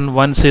explanation,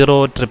 1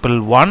 0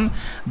 1 1.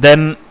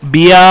 Then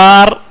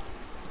BR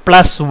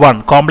plus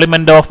 1,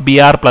 complement of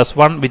BR plus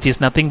 1, which is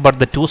nothing but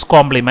the 2's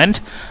complement,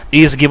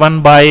 is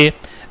given by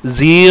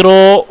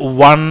 0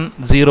 1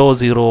 0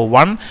 0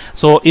 1.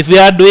 So if we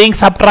are doing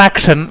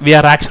subtraction, we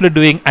are actually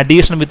doing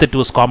addition with the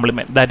 2's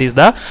complement. That is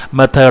the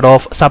method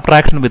of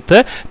subtraction with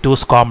the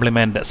 2's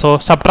complement. So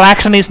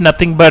subtraction is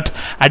nothing but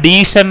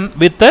addition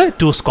with the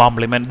 2's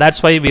complement.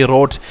 That's why we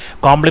wrote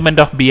complement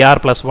of BR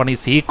plus 1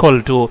 is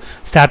equal to,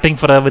 starting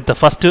with the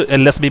first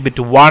LSB bit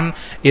 1,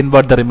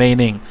 invert the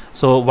remaining.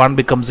 So 1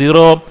 becomes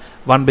 0,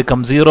 1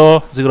 becomes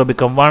 0, 0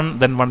 become 1,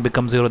 then 1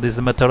 becomes 0. This is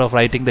the method of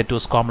writing the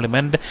 2's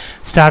complement.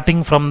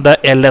 Starting from the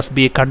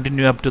LSB,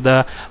 continue up to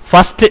the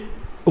first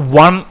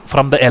 1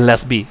 from the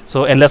LSB.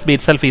 So LSB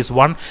itself is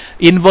 1,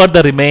 invert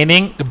the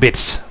remaining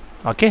bits.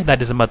 Okay,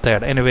 that is the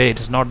method. Anyway, it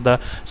is not the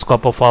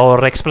scope of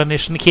our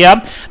explanation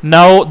here.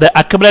 Now the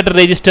accumulator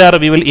register,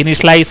 we will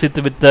initialize it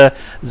with the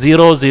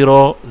 0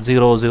 0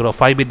 0 0,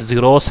 5 bit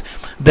zeros.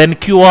 Then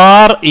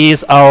QR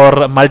is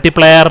our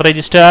multiplier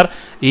register,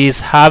 is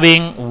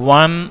having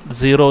 1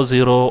 0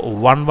 0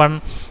 1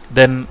 1.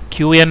 Then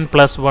Qn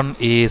plus 1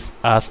 is,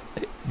 as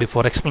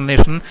before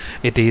explanation,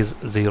 it is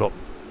 0.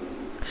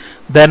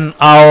 Then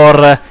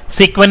our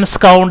sequence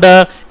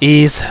counter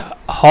is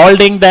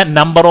holding the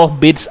number of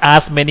bits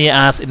as many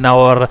as in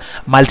our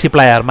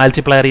multiplier.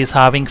 Multiplier is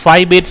having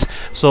 5 bits,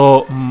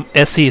 so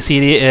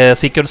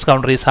sequence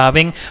counter is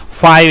having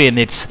 5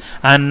 units.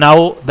 And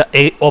now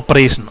the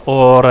operation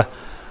or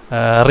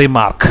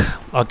remark.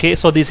 Okay,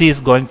 so this is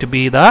going to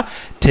be the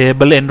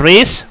table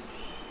entries.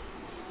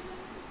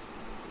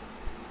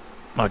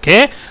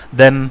 Okay,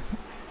 then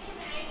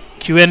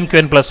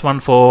Qn plus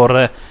 1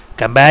 for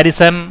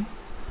comparison.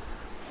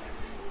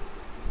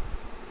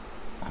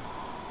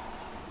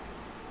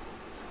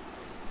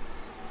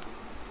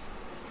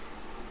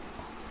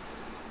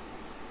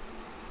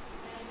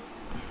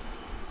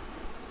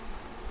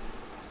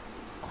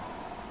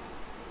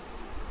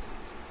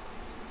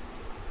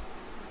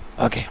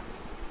 Okay,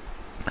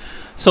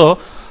 so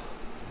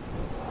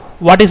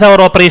what is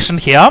our operation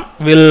here?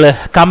 We'll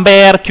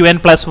compare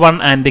Qn plus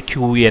 1 and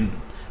Qn.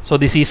 So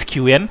this is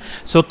Qn.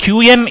 So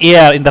Qn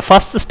here in the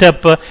first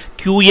step,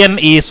 Qn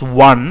is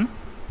 1.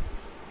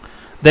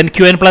 Then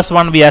Qn plus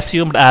 1 we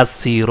assumed as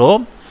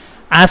 0.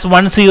 As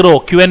 1 0,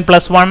 Qn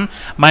plus 1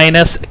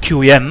 minus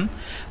Qn.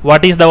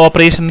 What is the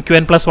operation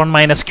Qn plus 1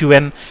 minus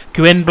Qn?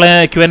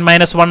 Qn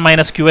minus 1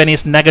 minus Qn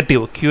is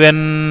negative.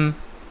 Qn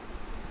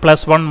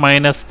plus 1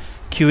 minus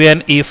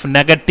Qn, if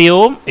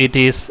negative, it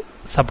is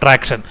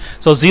subtraction.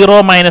 So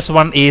 0 minus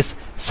 1 is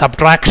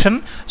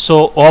subtraction.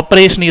 So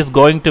operation is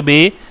going to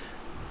be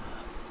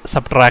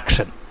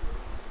subtraction.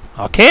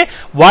 Okay,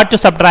 what to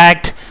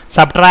subtract?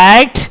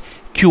 Subtract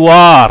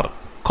QR,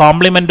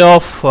 complement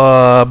of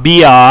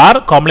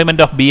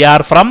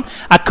BR from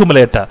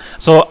accumulator.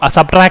 So a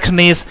subtraction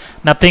is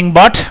nothing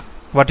but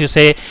what you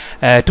say,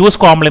 2's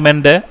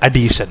complement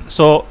addition.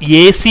 So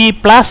AC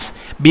plus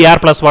BR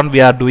plus 1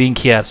 we are doing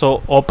here.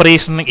 So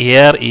operation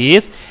here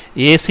is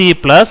AC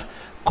plus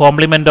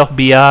complement of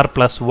BR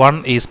plus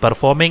 1 is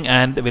performing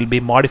and will be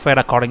modified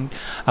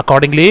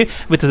accordingly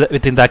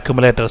within the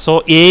accumulator.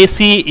 So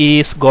AC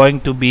is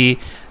going to be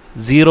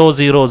 0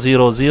 0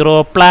 0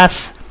 0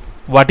 plus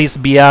what is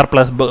BR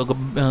plus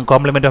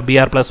complement of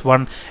BR plus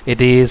 1? It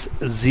is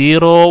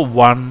 0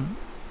 1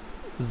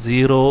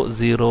 0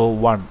 0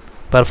 1.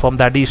 Perform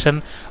the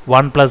addition.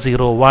 1 plus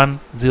 0 1,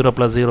 0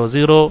 plus 0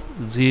 0,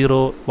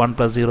 0, 1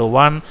 plus 0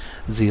 1,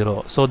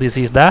 0. So this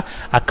is the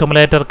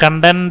accumulator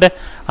content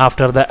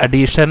after the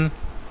addition.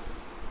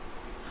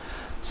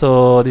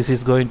 So this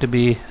is going to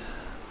be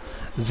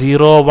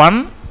 0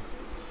 1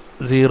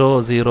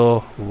 0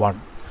 0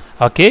 1.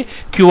 Okay,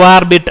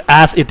 QR bit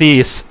as it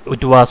is,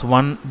 it was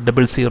 1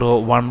 0 0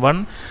 1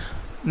 1.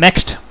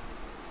 Next,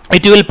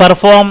 it will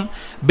perform,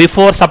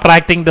 before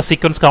subtracting the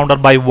sequence counter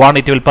by 1,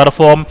 it will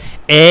perform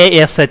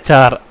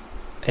ASHR,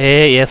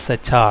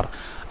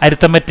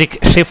 arithmetic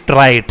shift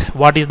right.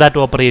 What is that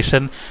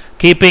operation?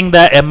 Keeping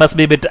the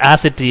MSB bit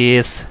as it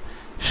is,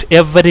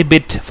 every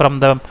bit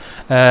from the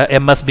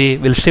MSB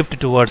will shift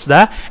towards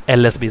the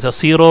LSB. So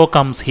 0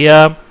 comes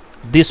here,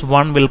 this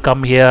 1 will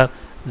come here,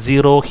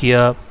 0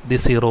 here,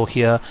 this 0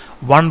 here.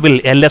 1 will,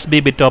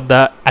 LSB bit of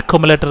the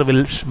accumulator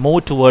will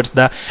move towards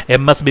the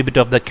MSB bit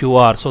of the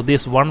QR. So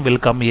this 1 will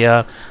come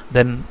here,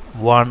 then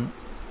 1,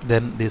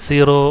 then this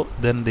 0,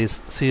 then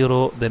this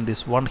 0, then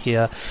this 1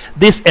 here.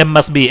 This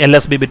MSB,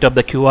 LSB bit of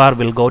the QR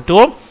will go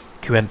to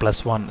Qn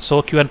plus 1.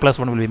 So Qn plus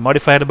 1 will be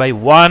modified by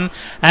 1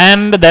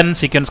 and then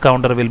sequence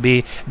counter will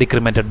be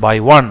decremented by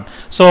 1.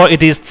 So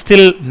it is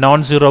still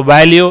non-zero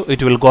value.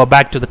 It will go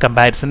back to the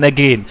comparison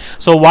again.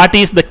 So what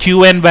is the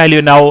Qn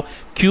value now?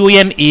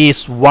 Qn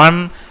is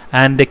 1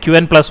 and the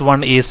Qn plus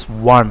 1 is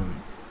 1.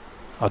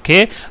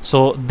 Okay,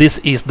 so this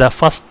is the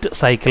first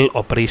cycle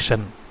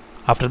operation.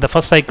 After the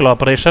first cycle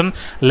operation,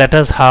 let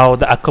us have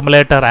the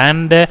accumulator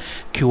and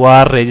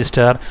QR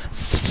register.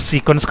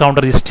 Sequence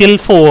counter is still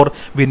 4.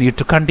 We need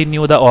to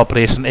continue the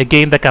operation.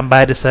 Again the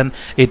comparison,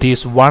 it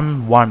is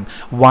 1 1.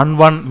 1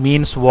 1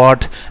 means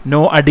what?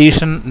 No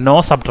addition,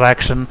 no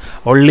subtraction.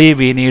 Only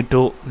we need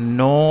to,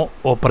 no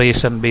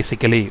operation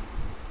basically.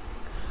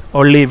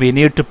 Only we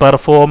need to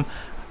perform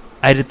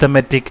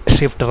arithmetic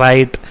shift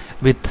right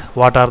with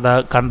what are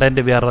the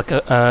content we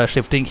are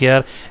shifting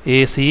here.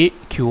 AC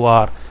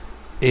QR.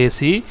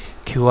 AC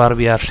QR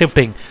we are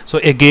shifting. So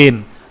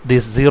again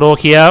this 0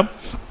 here,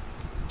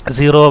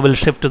 0 will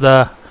shift to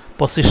the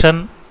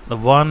position, the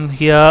 1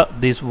 here,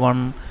 this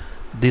 1,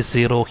 this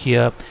 0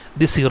 here,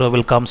 this 0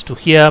 will comes to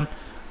here,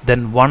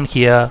 then 1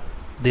 here,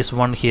 this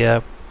 1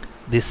 here,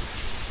 this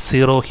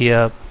 0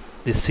 here,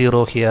 this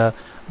 0 here,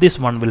 this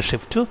 1 will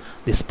shift to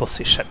this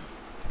position.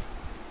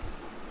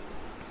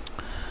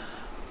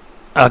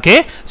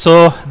 Okay,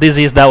 so this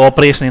is the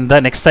operation in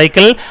the next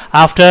cycle.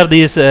 After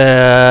this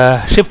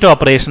shift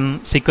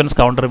operation, sequence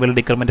counter will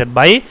decremented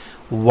by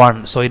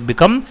 1, so it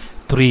become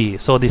 3.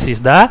 So this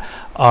is the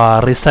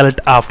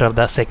result after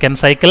the second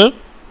cycle.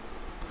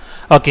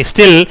 Okay,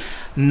 still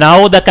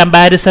now the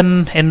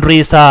comparison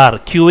entries are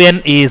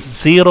Qn is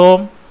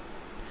 0,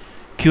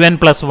 Qn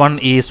plus 1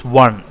 is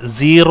 1,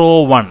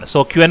 0 1.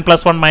 So Qn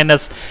plus 1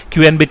 minus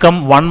Qn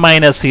become 1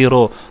 minus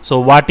 0. So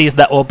what is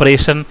the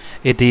operation?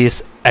 It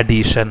is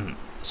addition.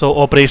 So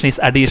operation is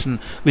addition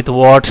with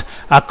what?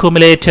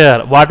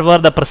 Accumulator. What were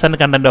the present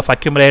content of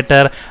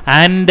accumulator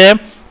and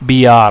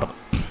BR?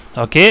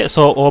 Okay,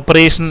 so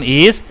operation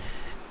is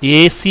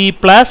AC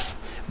plus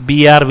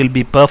BR will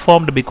be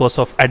performed because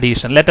of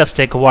addition. Let us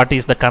check what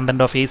is the content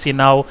of AC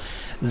now.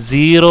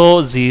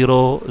 0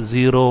 0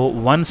 0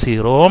 1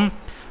 0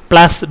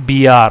 plus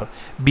BR.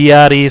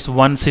 BR is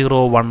 1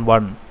 0 1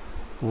 1.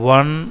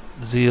 1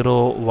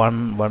 0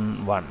 1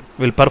 1 1.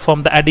 We'll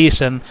perform the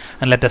addition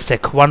and let us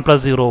check. 1 plus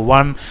 0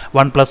 1,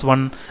 1 plus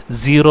 1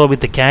 0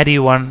 with the carry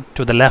 1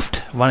 to the left.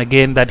 1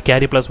 again, that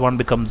carry plus 1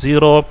 becomes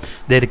 0.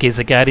 There is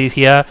a carry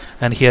here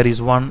and here is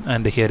 1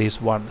 and here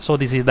is 1. So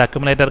this is the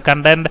accumulator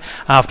content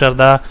after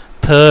the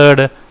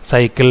third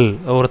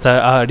cycle, or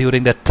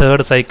during the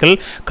third cycle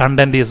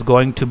content is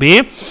going to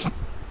be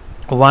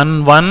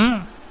 1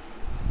 1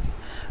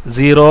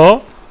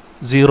 0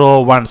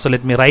 0 1. So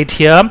let me write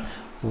here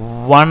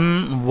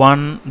 1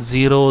 1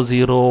 0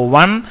 0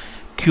 1.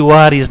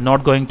 QR is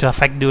not going to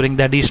affect during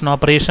the addition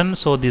operation,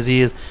 so this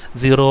is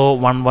 0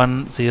 1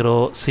 1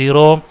 0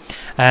 0,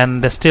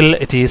 and still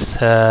it is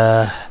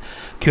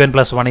Qn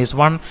plus 1 is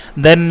 1.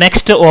 Then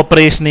next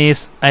operation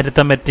is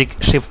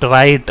arithmetic shift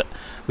right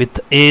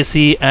with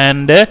AC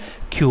and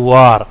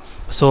QR.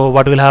 So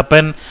what will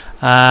happen?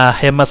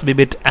 MSB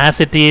bit as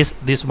it is,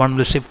 this one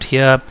will shift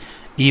here,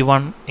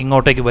 E1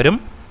 ingottekku varum,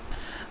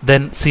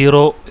 then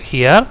 0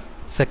 here,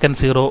 second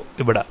 0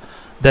 ibida,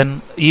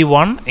 then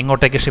E1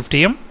 ingottekku shift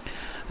cheyum,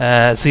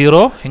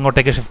 0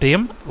 ingottekku shift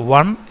cheyum,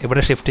 1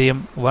 ibida shift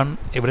cheyum, 1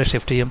 ibida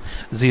shift cheyum,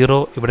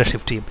 0 ibida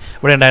shift cheyum,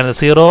 ibida undayirunna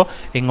 0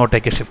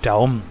 ingottekku shift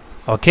avum.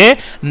 Okay,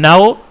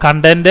 now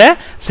content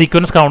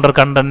sequence counter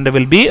content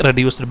will be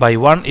reduced by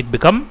 1, it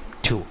become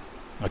 2.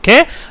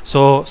 Okay,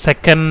 so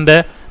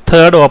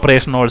third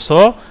operation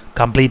also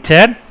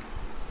completed.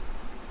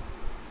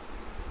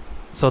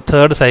 So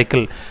third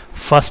cycle,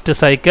 first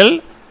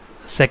cycle,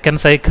 second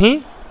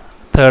cycle,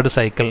 third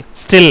cycle,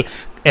 still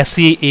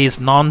SE is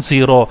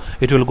non-zero,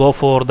 it will go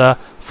for the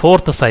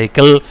fourth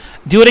cycle.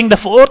 During the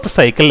fourth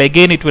cycle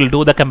again it will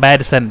do the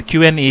comparison,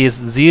 Qn is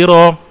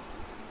 0,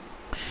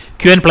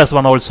 Qn plus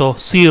 1 also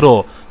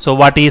 0. So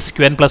what is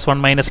Qn plus 1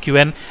 minus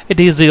Qn? It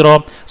is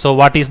 0. So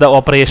what is the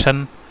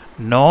operation?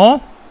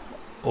 No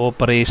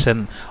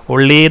operation,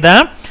 only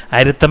the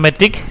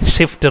arithmetic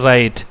shift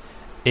right,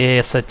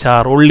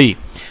 ASHR only.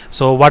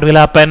 So what will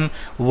happen?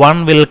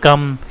 1 will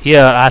come here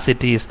as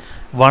it is,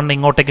 1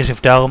 ingottekku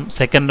shift agum,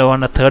 second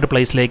one third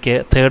place like,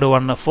 third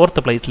one fourth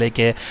place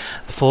like,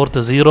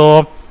 fourth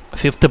 0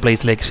 fifth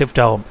place like shift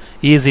agum,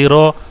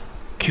 E0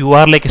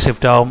 QR like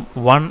shift agum,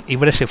 1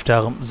 ivide shift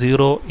agum,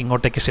 0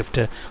 ingottekku shift,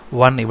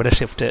 1 ivide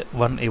shift,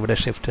 1 ivide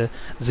shift,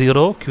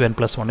 0 Qn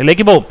plus 1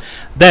 like boom.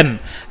 Then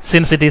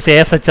since it is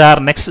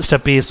ASHR, next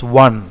step is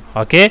 1.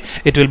 Okay,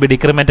 it will be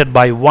decremented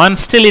by 1,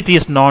 still it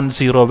is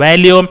non-zero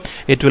value,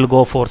 it will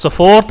go for, so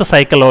fourth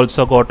cycle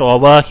also got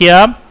over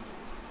here.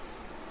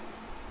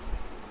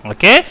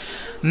 Okay,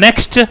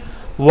 next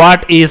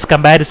what is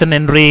comparison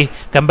entry?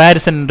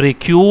 Comparison entry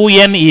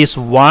Qn is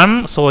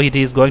 1, so it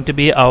is going to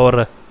be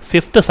our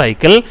fifth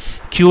cycle.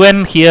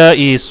 Qn here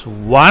is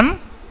 1,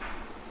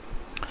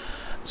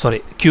 sorry,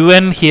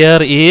 Qn here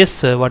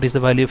is what is the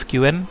value of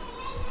Qn?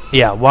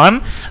 Yeah,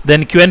 1.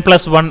 Then Qn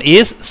plus 1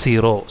 is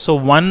 0, so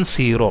 1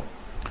 0.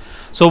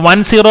 So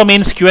 1 0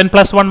 means Qn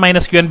plus 1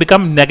 minus Qn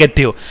become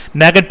negative.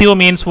 Negative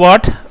means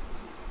what?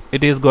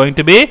 It is going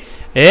to be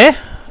a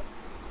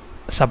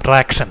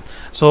subtraction.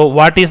 So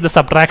what is the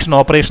subtraction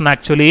operation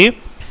actually?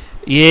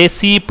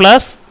 AC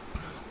plus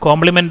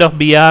complement of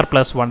BR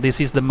plus 1. This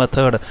is the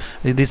method.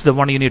 This is the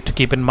one you need to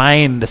keep in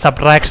mind.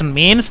 Subtraction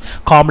means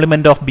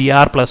complement of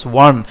BR plus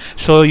 1.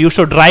 So you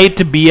should write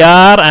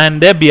BR and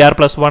BR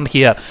plus 1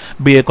 here.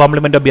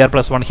 Complement of BR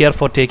plus 1 here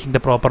for taking the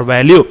proper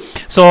value.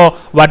 So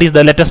what is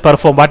the, let us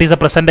perform. What is the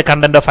present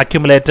content of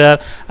accumulator?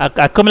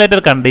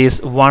 Accumulator content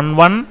is 1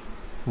 1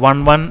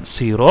 1 1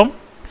 0.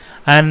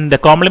 And the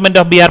complement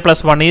of BR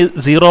plus 1 is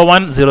 0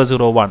 1 0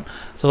 0 1.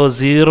 So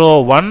 0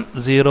 1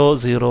 0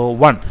 0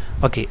 1.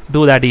 Okay,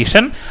 do the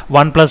addition.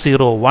 1 plus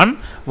 0 1,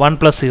 1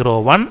 plus 0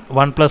 1,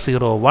 1 plus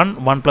 0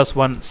 1, 1 plus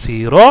 1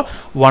 0,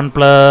 1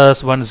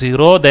 plus 1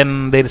 0,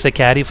 then there is a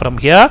carry from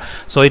here,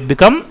 so it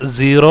becomes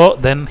 0,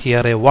 then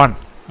here a 1.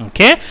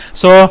 Okay,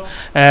 so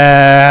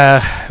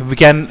we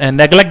can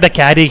neglect the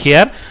carry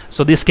here,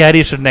 so this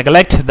carry should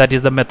neglect. That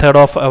is the method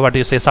of what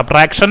you say,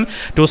 subtraction,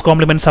 2's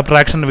complement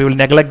subtraction. We will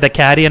neglect the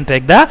carry and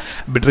take the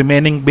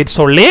remaining bits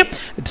only.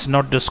 It's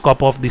not the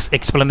scope of this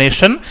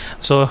explanation.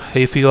 So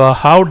if you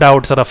have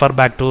doubts, refer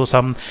back to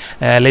some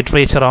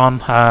literature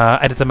on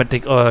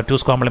arithmetic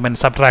 2's complement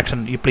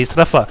subtraction, you please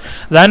refer.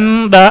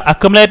 Then the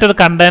accumulator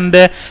content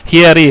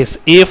here is,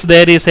 if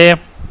there is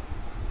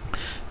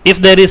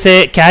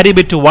a carry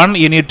bit to 1,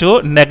 you need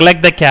to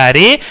neglect the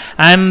carry,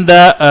 and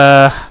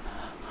the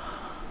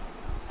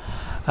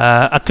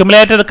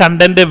accumulated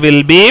content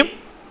will be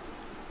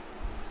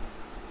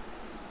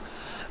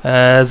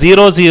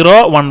 0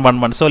 0 1 1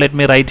 1. So let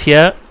me write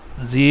here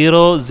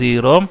 0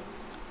 0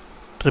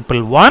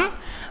 1 1.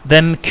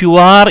 Then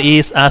QR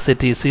is as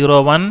it is,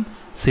 0 1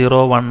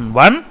 0 1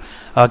 1.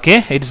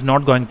 Okay, it is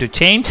not going to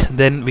change.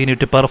 Then we need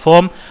to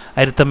perform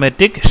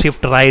arithmetic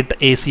shift right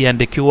AC and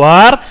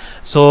QR.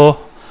 So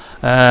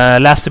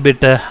last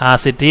bit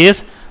as it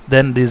is,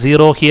 then the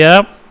 0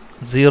 here,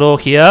 0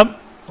 here,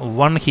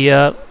 1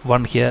 here,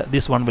 1 here,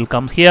 this one will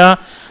come here,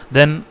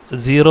 then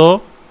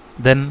 0,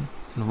 then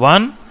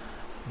 1,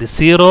 this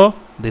 0,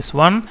 this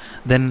 1,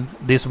 then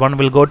this one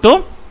will go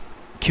to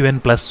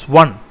Qn plus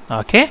 1.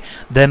 Okay,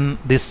 then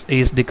this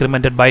is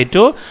decremented by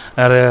 2,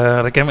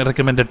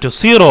 recommended to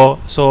 0,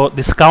 so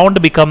this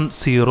count becomes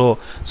 0.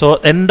 So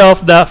end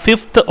of the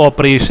fifth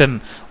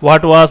operation.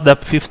 What was the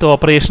fifth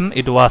operation?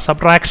 It was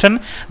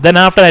subtraction. Then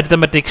after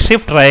arithmetic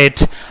shift right,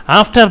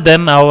 after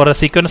then our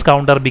sequence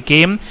counter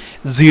became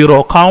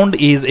 0. Count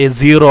is a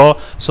 0,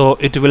 so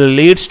it will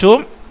leads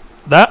to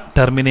the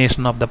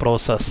termination of the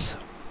process.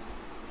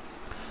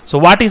 So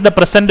what is the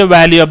present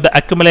value of the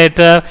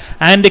accumulator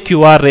and the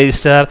QR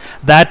register?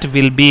 That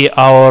will be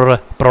our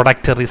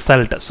product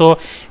result. So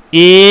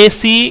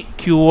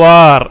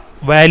ACQR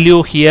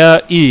value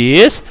here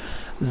is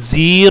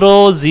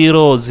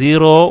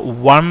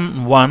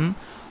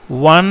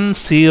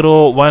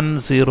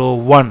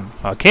 000111001.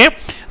 Okay,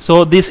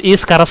 so this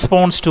is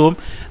corresponds to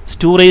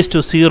 2 raised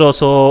to 0.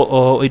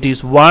 So it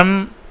is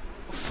 1,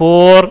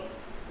 4,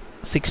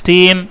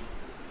 16,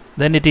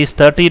 then it is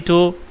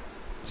 32,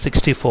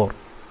 64.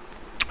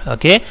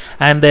 Okay,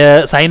 and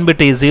the sign bit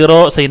is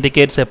 0, so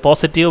indicates a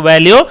positive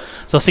value.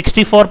 So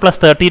 64 plus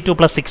 32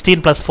 plus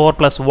 16 plus 4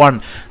 plus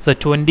 1, so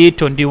 20,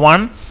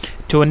 21,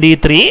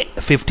 23,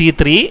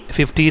 53,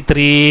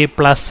 53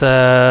 plus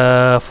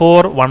 4,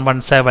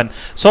 117.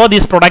 So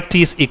this product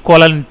is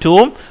equivalent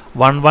to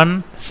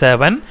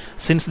 117.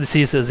 Since this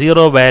is a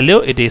 0 value,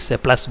 it is a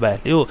plus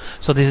value.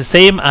 So this is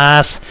same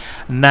as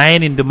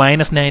 9 into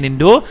minus 9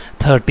 into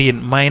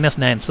 13 minus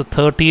 9. So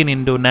 13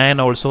 into 9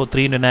 also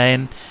 3 into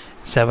 9.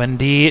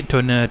 70,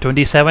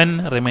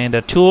 27, remainder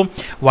 2,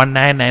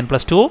 199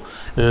 plus 2,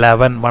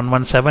 11,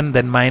 117,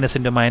 then minus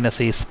into minus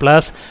is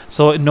plus.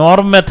 So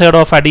norm method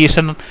of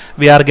addition,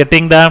 we are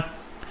getting the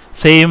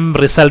same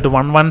result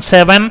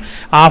 117.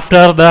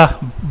 After the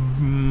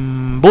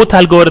Booth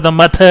algorithm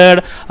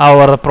method,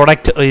 our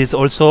product is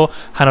also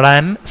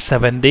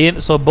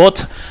 117. So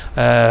both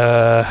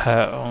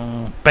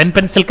pen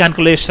pencil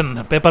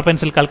calculation, paper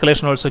pencil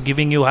calculation also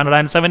giving you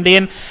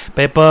 117.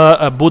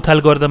 Paper Booth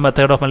algorithm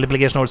method of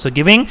multiplication also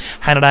giving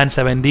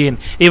 117.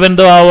 Even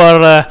though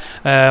our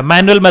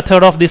manual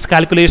method of this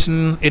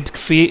calculation, it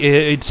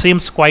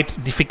seems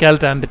quite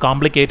difficult and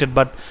complicated,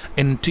 but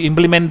to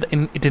implement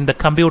it in the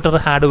computer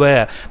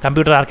hardware,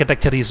 computer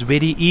architecture is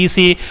very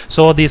easy.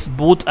 So this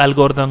Booth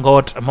algorithm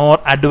got more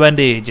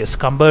advantages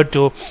compared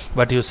to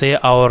what you say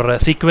our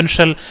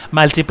sequential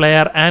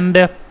multiplier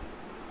and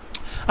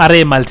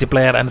array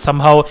multiplier, and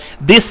somehow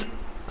this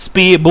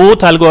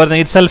Booth algorithm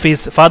itself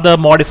is further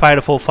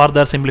modified for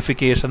further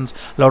simplifications.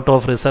 Lot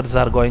of research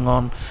are going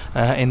on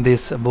in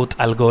this Booth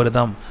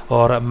algorithm,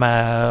 or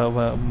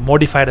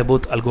modified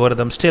Booth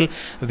algorithm. Still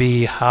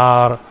we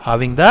are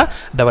having the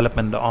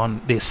development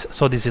on this.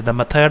 So this is the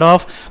method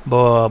of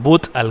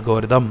Booth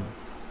algorithm.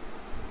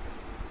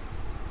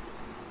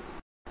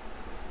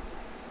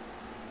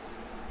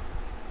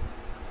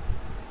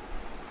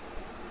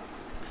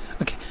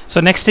 So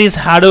next is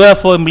hardware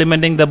for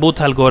implementing the Booth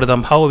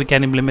algorithm. How we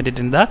can implement it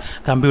in the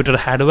computer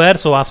hardware.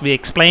 So as we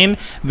explained,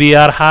 we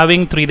are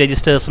having 3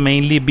 registers,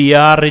 mainly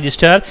BR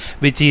register,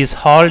 which is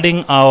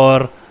holding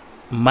our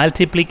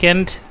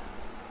multiplicand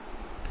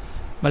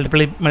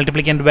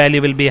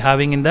value will be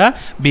having in the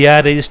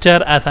BR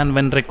register, as and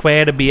when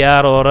required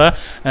BR or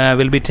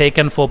will be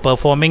taken for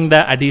performing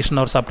the addition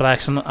or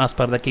subtraction as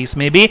per the case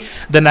may be.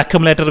 Then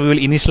accumulator we will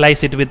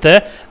initialize it with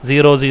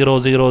 0 0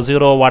 0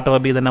 0, whatever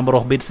be the number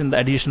of bits in the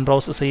addition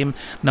process, same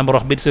number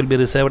of bits will be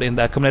reserved in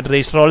the accumulator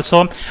register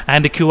also,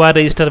 and the QR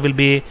register will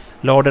be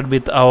loaded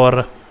with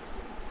our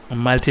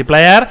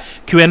multiplier.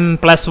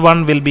 Qn plus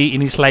 1 will be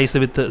initialized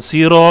with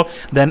 0,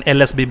 then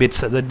LSB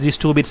bits. These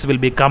 2 bits will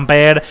be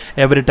compared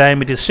every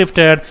time it is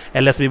shifted.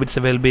 LSB bits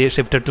will be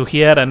shifted to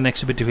here, and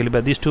next bit will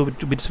be, these 2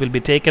 bits will be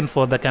taken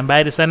for the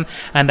comparison,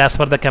 and as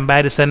for the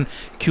comparison,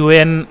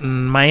 Qn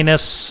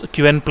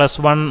plus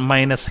 1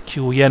 minus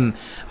Qn.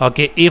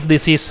 Okay, if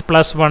this is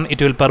plus 1,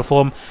 it will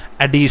perform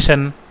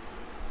addition.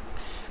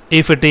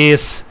 If it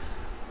is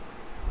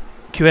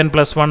Qn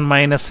plus 1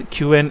 minus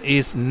Qn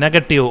is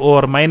negative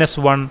or minus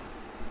 1,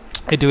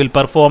 it will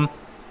perform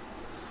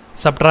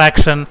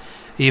subtraction.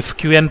 If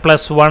Qn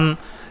plus 1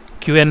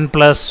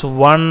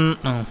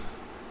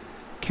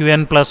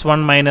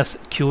 minus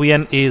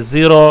Qn is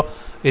 0,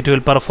 it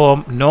will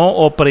perform no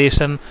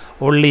operation,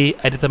 only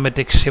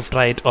arithmetic shift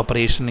right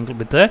operation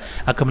with the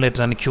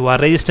accumulator and QR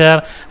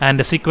register, and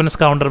the sequence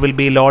counter will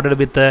be loaded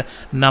with the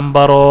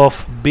number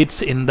of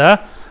bits in the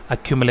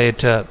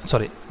accumulator,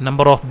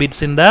 number of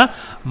bits in the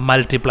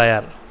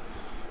multiplier.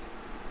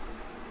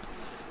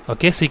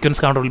 Okay, sequence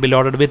counter will be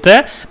loaded with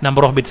the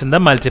number of bits in the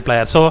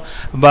multiplier. So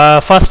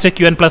first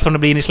Qn plus 1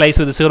 will be initialized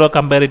with 0,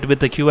 compare it with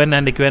the Qn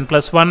and the Qn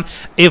plus 1.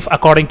 If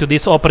according to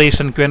this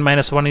operation Qn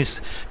plus 1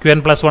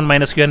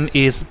 minus Qn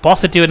is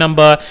positive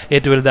number,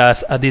 it will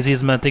this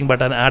is nothing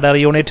but an adder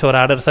unit or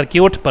adder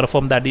circuit,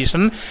 perform the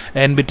addition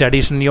n bit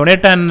addition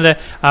unit, and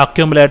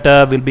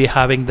accumulator will be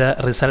having the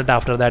result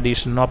after the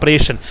addition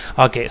operation.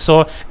 Okay,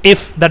 so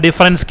if the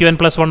difference Qn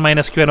plus 1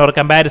 minus Qn or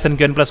comparison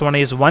Qn plus 1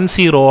 is 1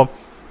 0,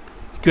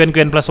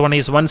 Qn plus 1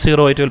 is 1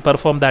 0, it will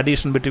perform the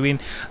addition between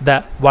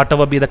the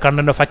whatever be the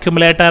content of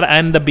accumulator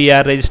and the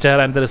BR register,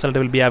 and the result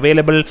will be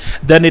available.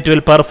 Then it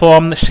will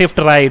perform shift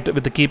right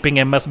with the keeping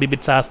MSB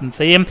bits as the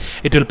same.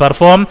 It will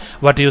perform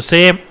what you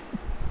say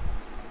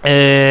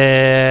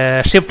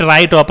shift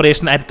right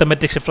operation,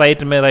 arithmetic shift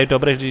right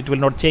operation, it will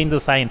not change the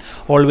sign,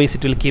 always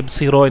it will keep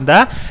 0 in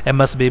the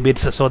MSB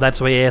bits. So that's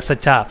why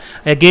ASHR.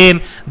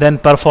 Again, then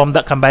perform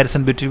the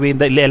comparison between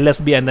the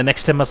LSB and the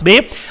next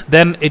MSB.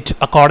 Then it,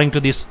 according to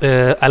this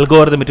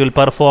algorithm, it will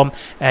perform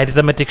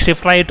arithmetic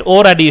shift right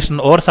or addition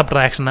or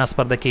subtraction as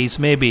per the case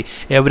may be.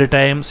 Every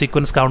time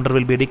sequence counter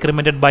will be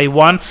decremented by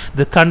 1.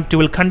 The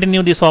will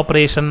continue this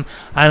operation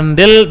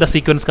until the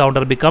sequence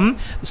counter become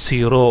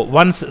 0.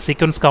 Once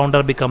sequence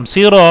counter becomes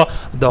 0,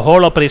 the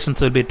whole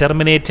operations will be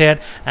terminated,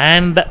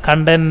 and the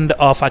content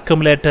of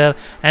accumulator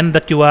and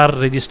the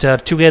QR register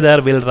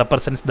together will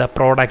represent the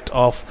product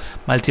of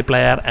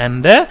multiplier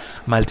and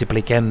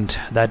multiplicand.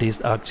 That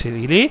is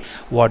actually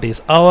what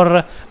is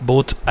our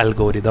both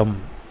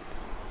algorithm.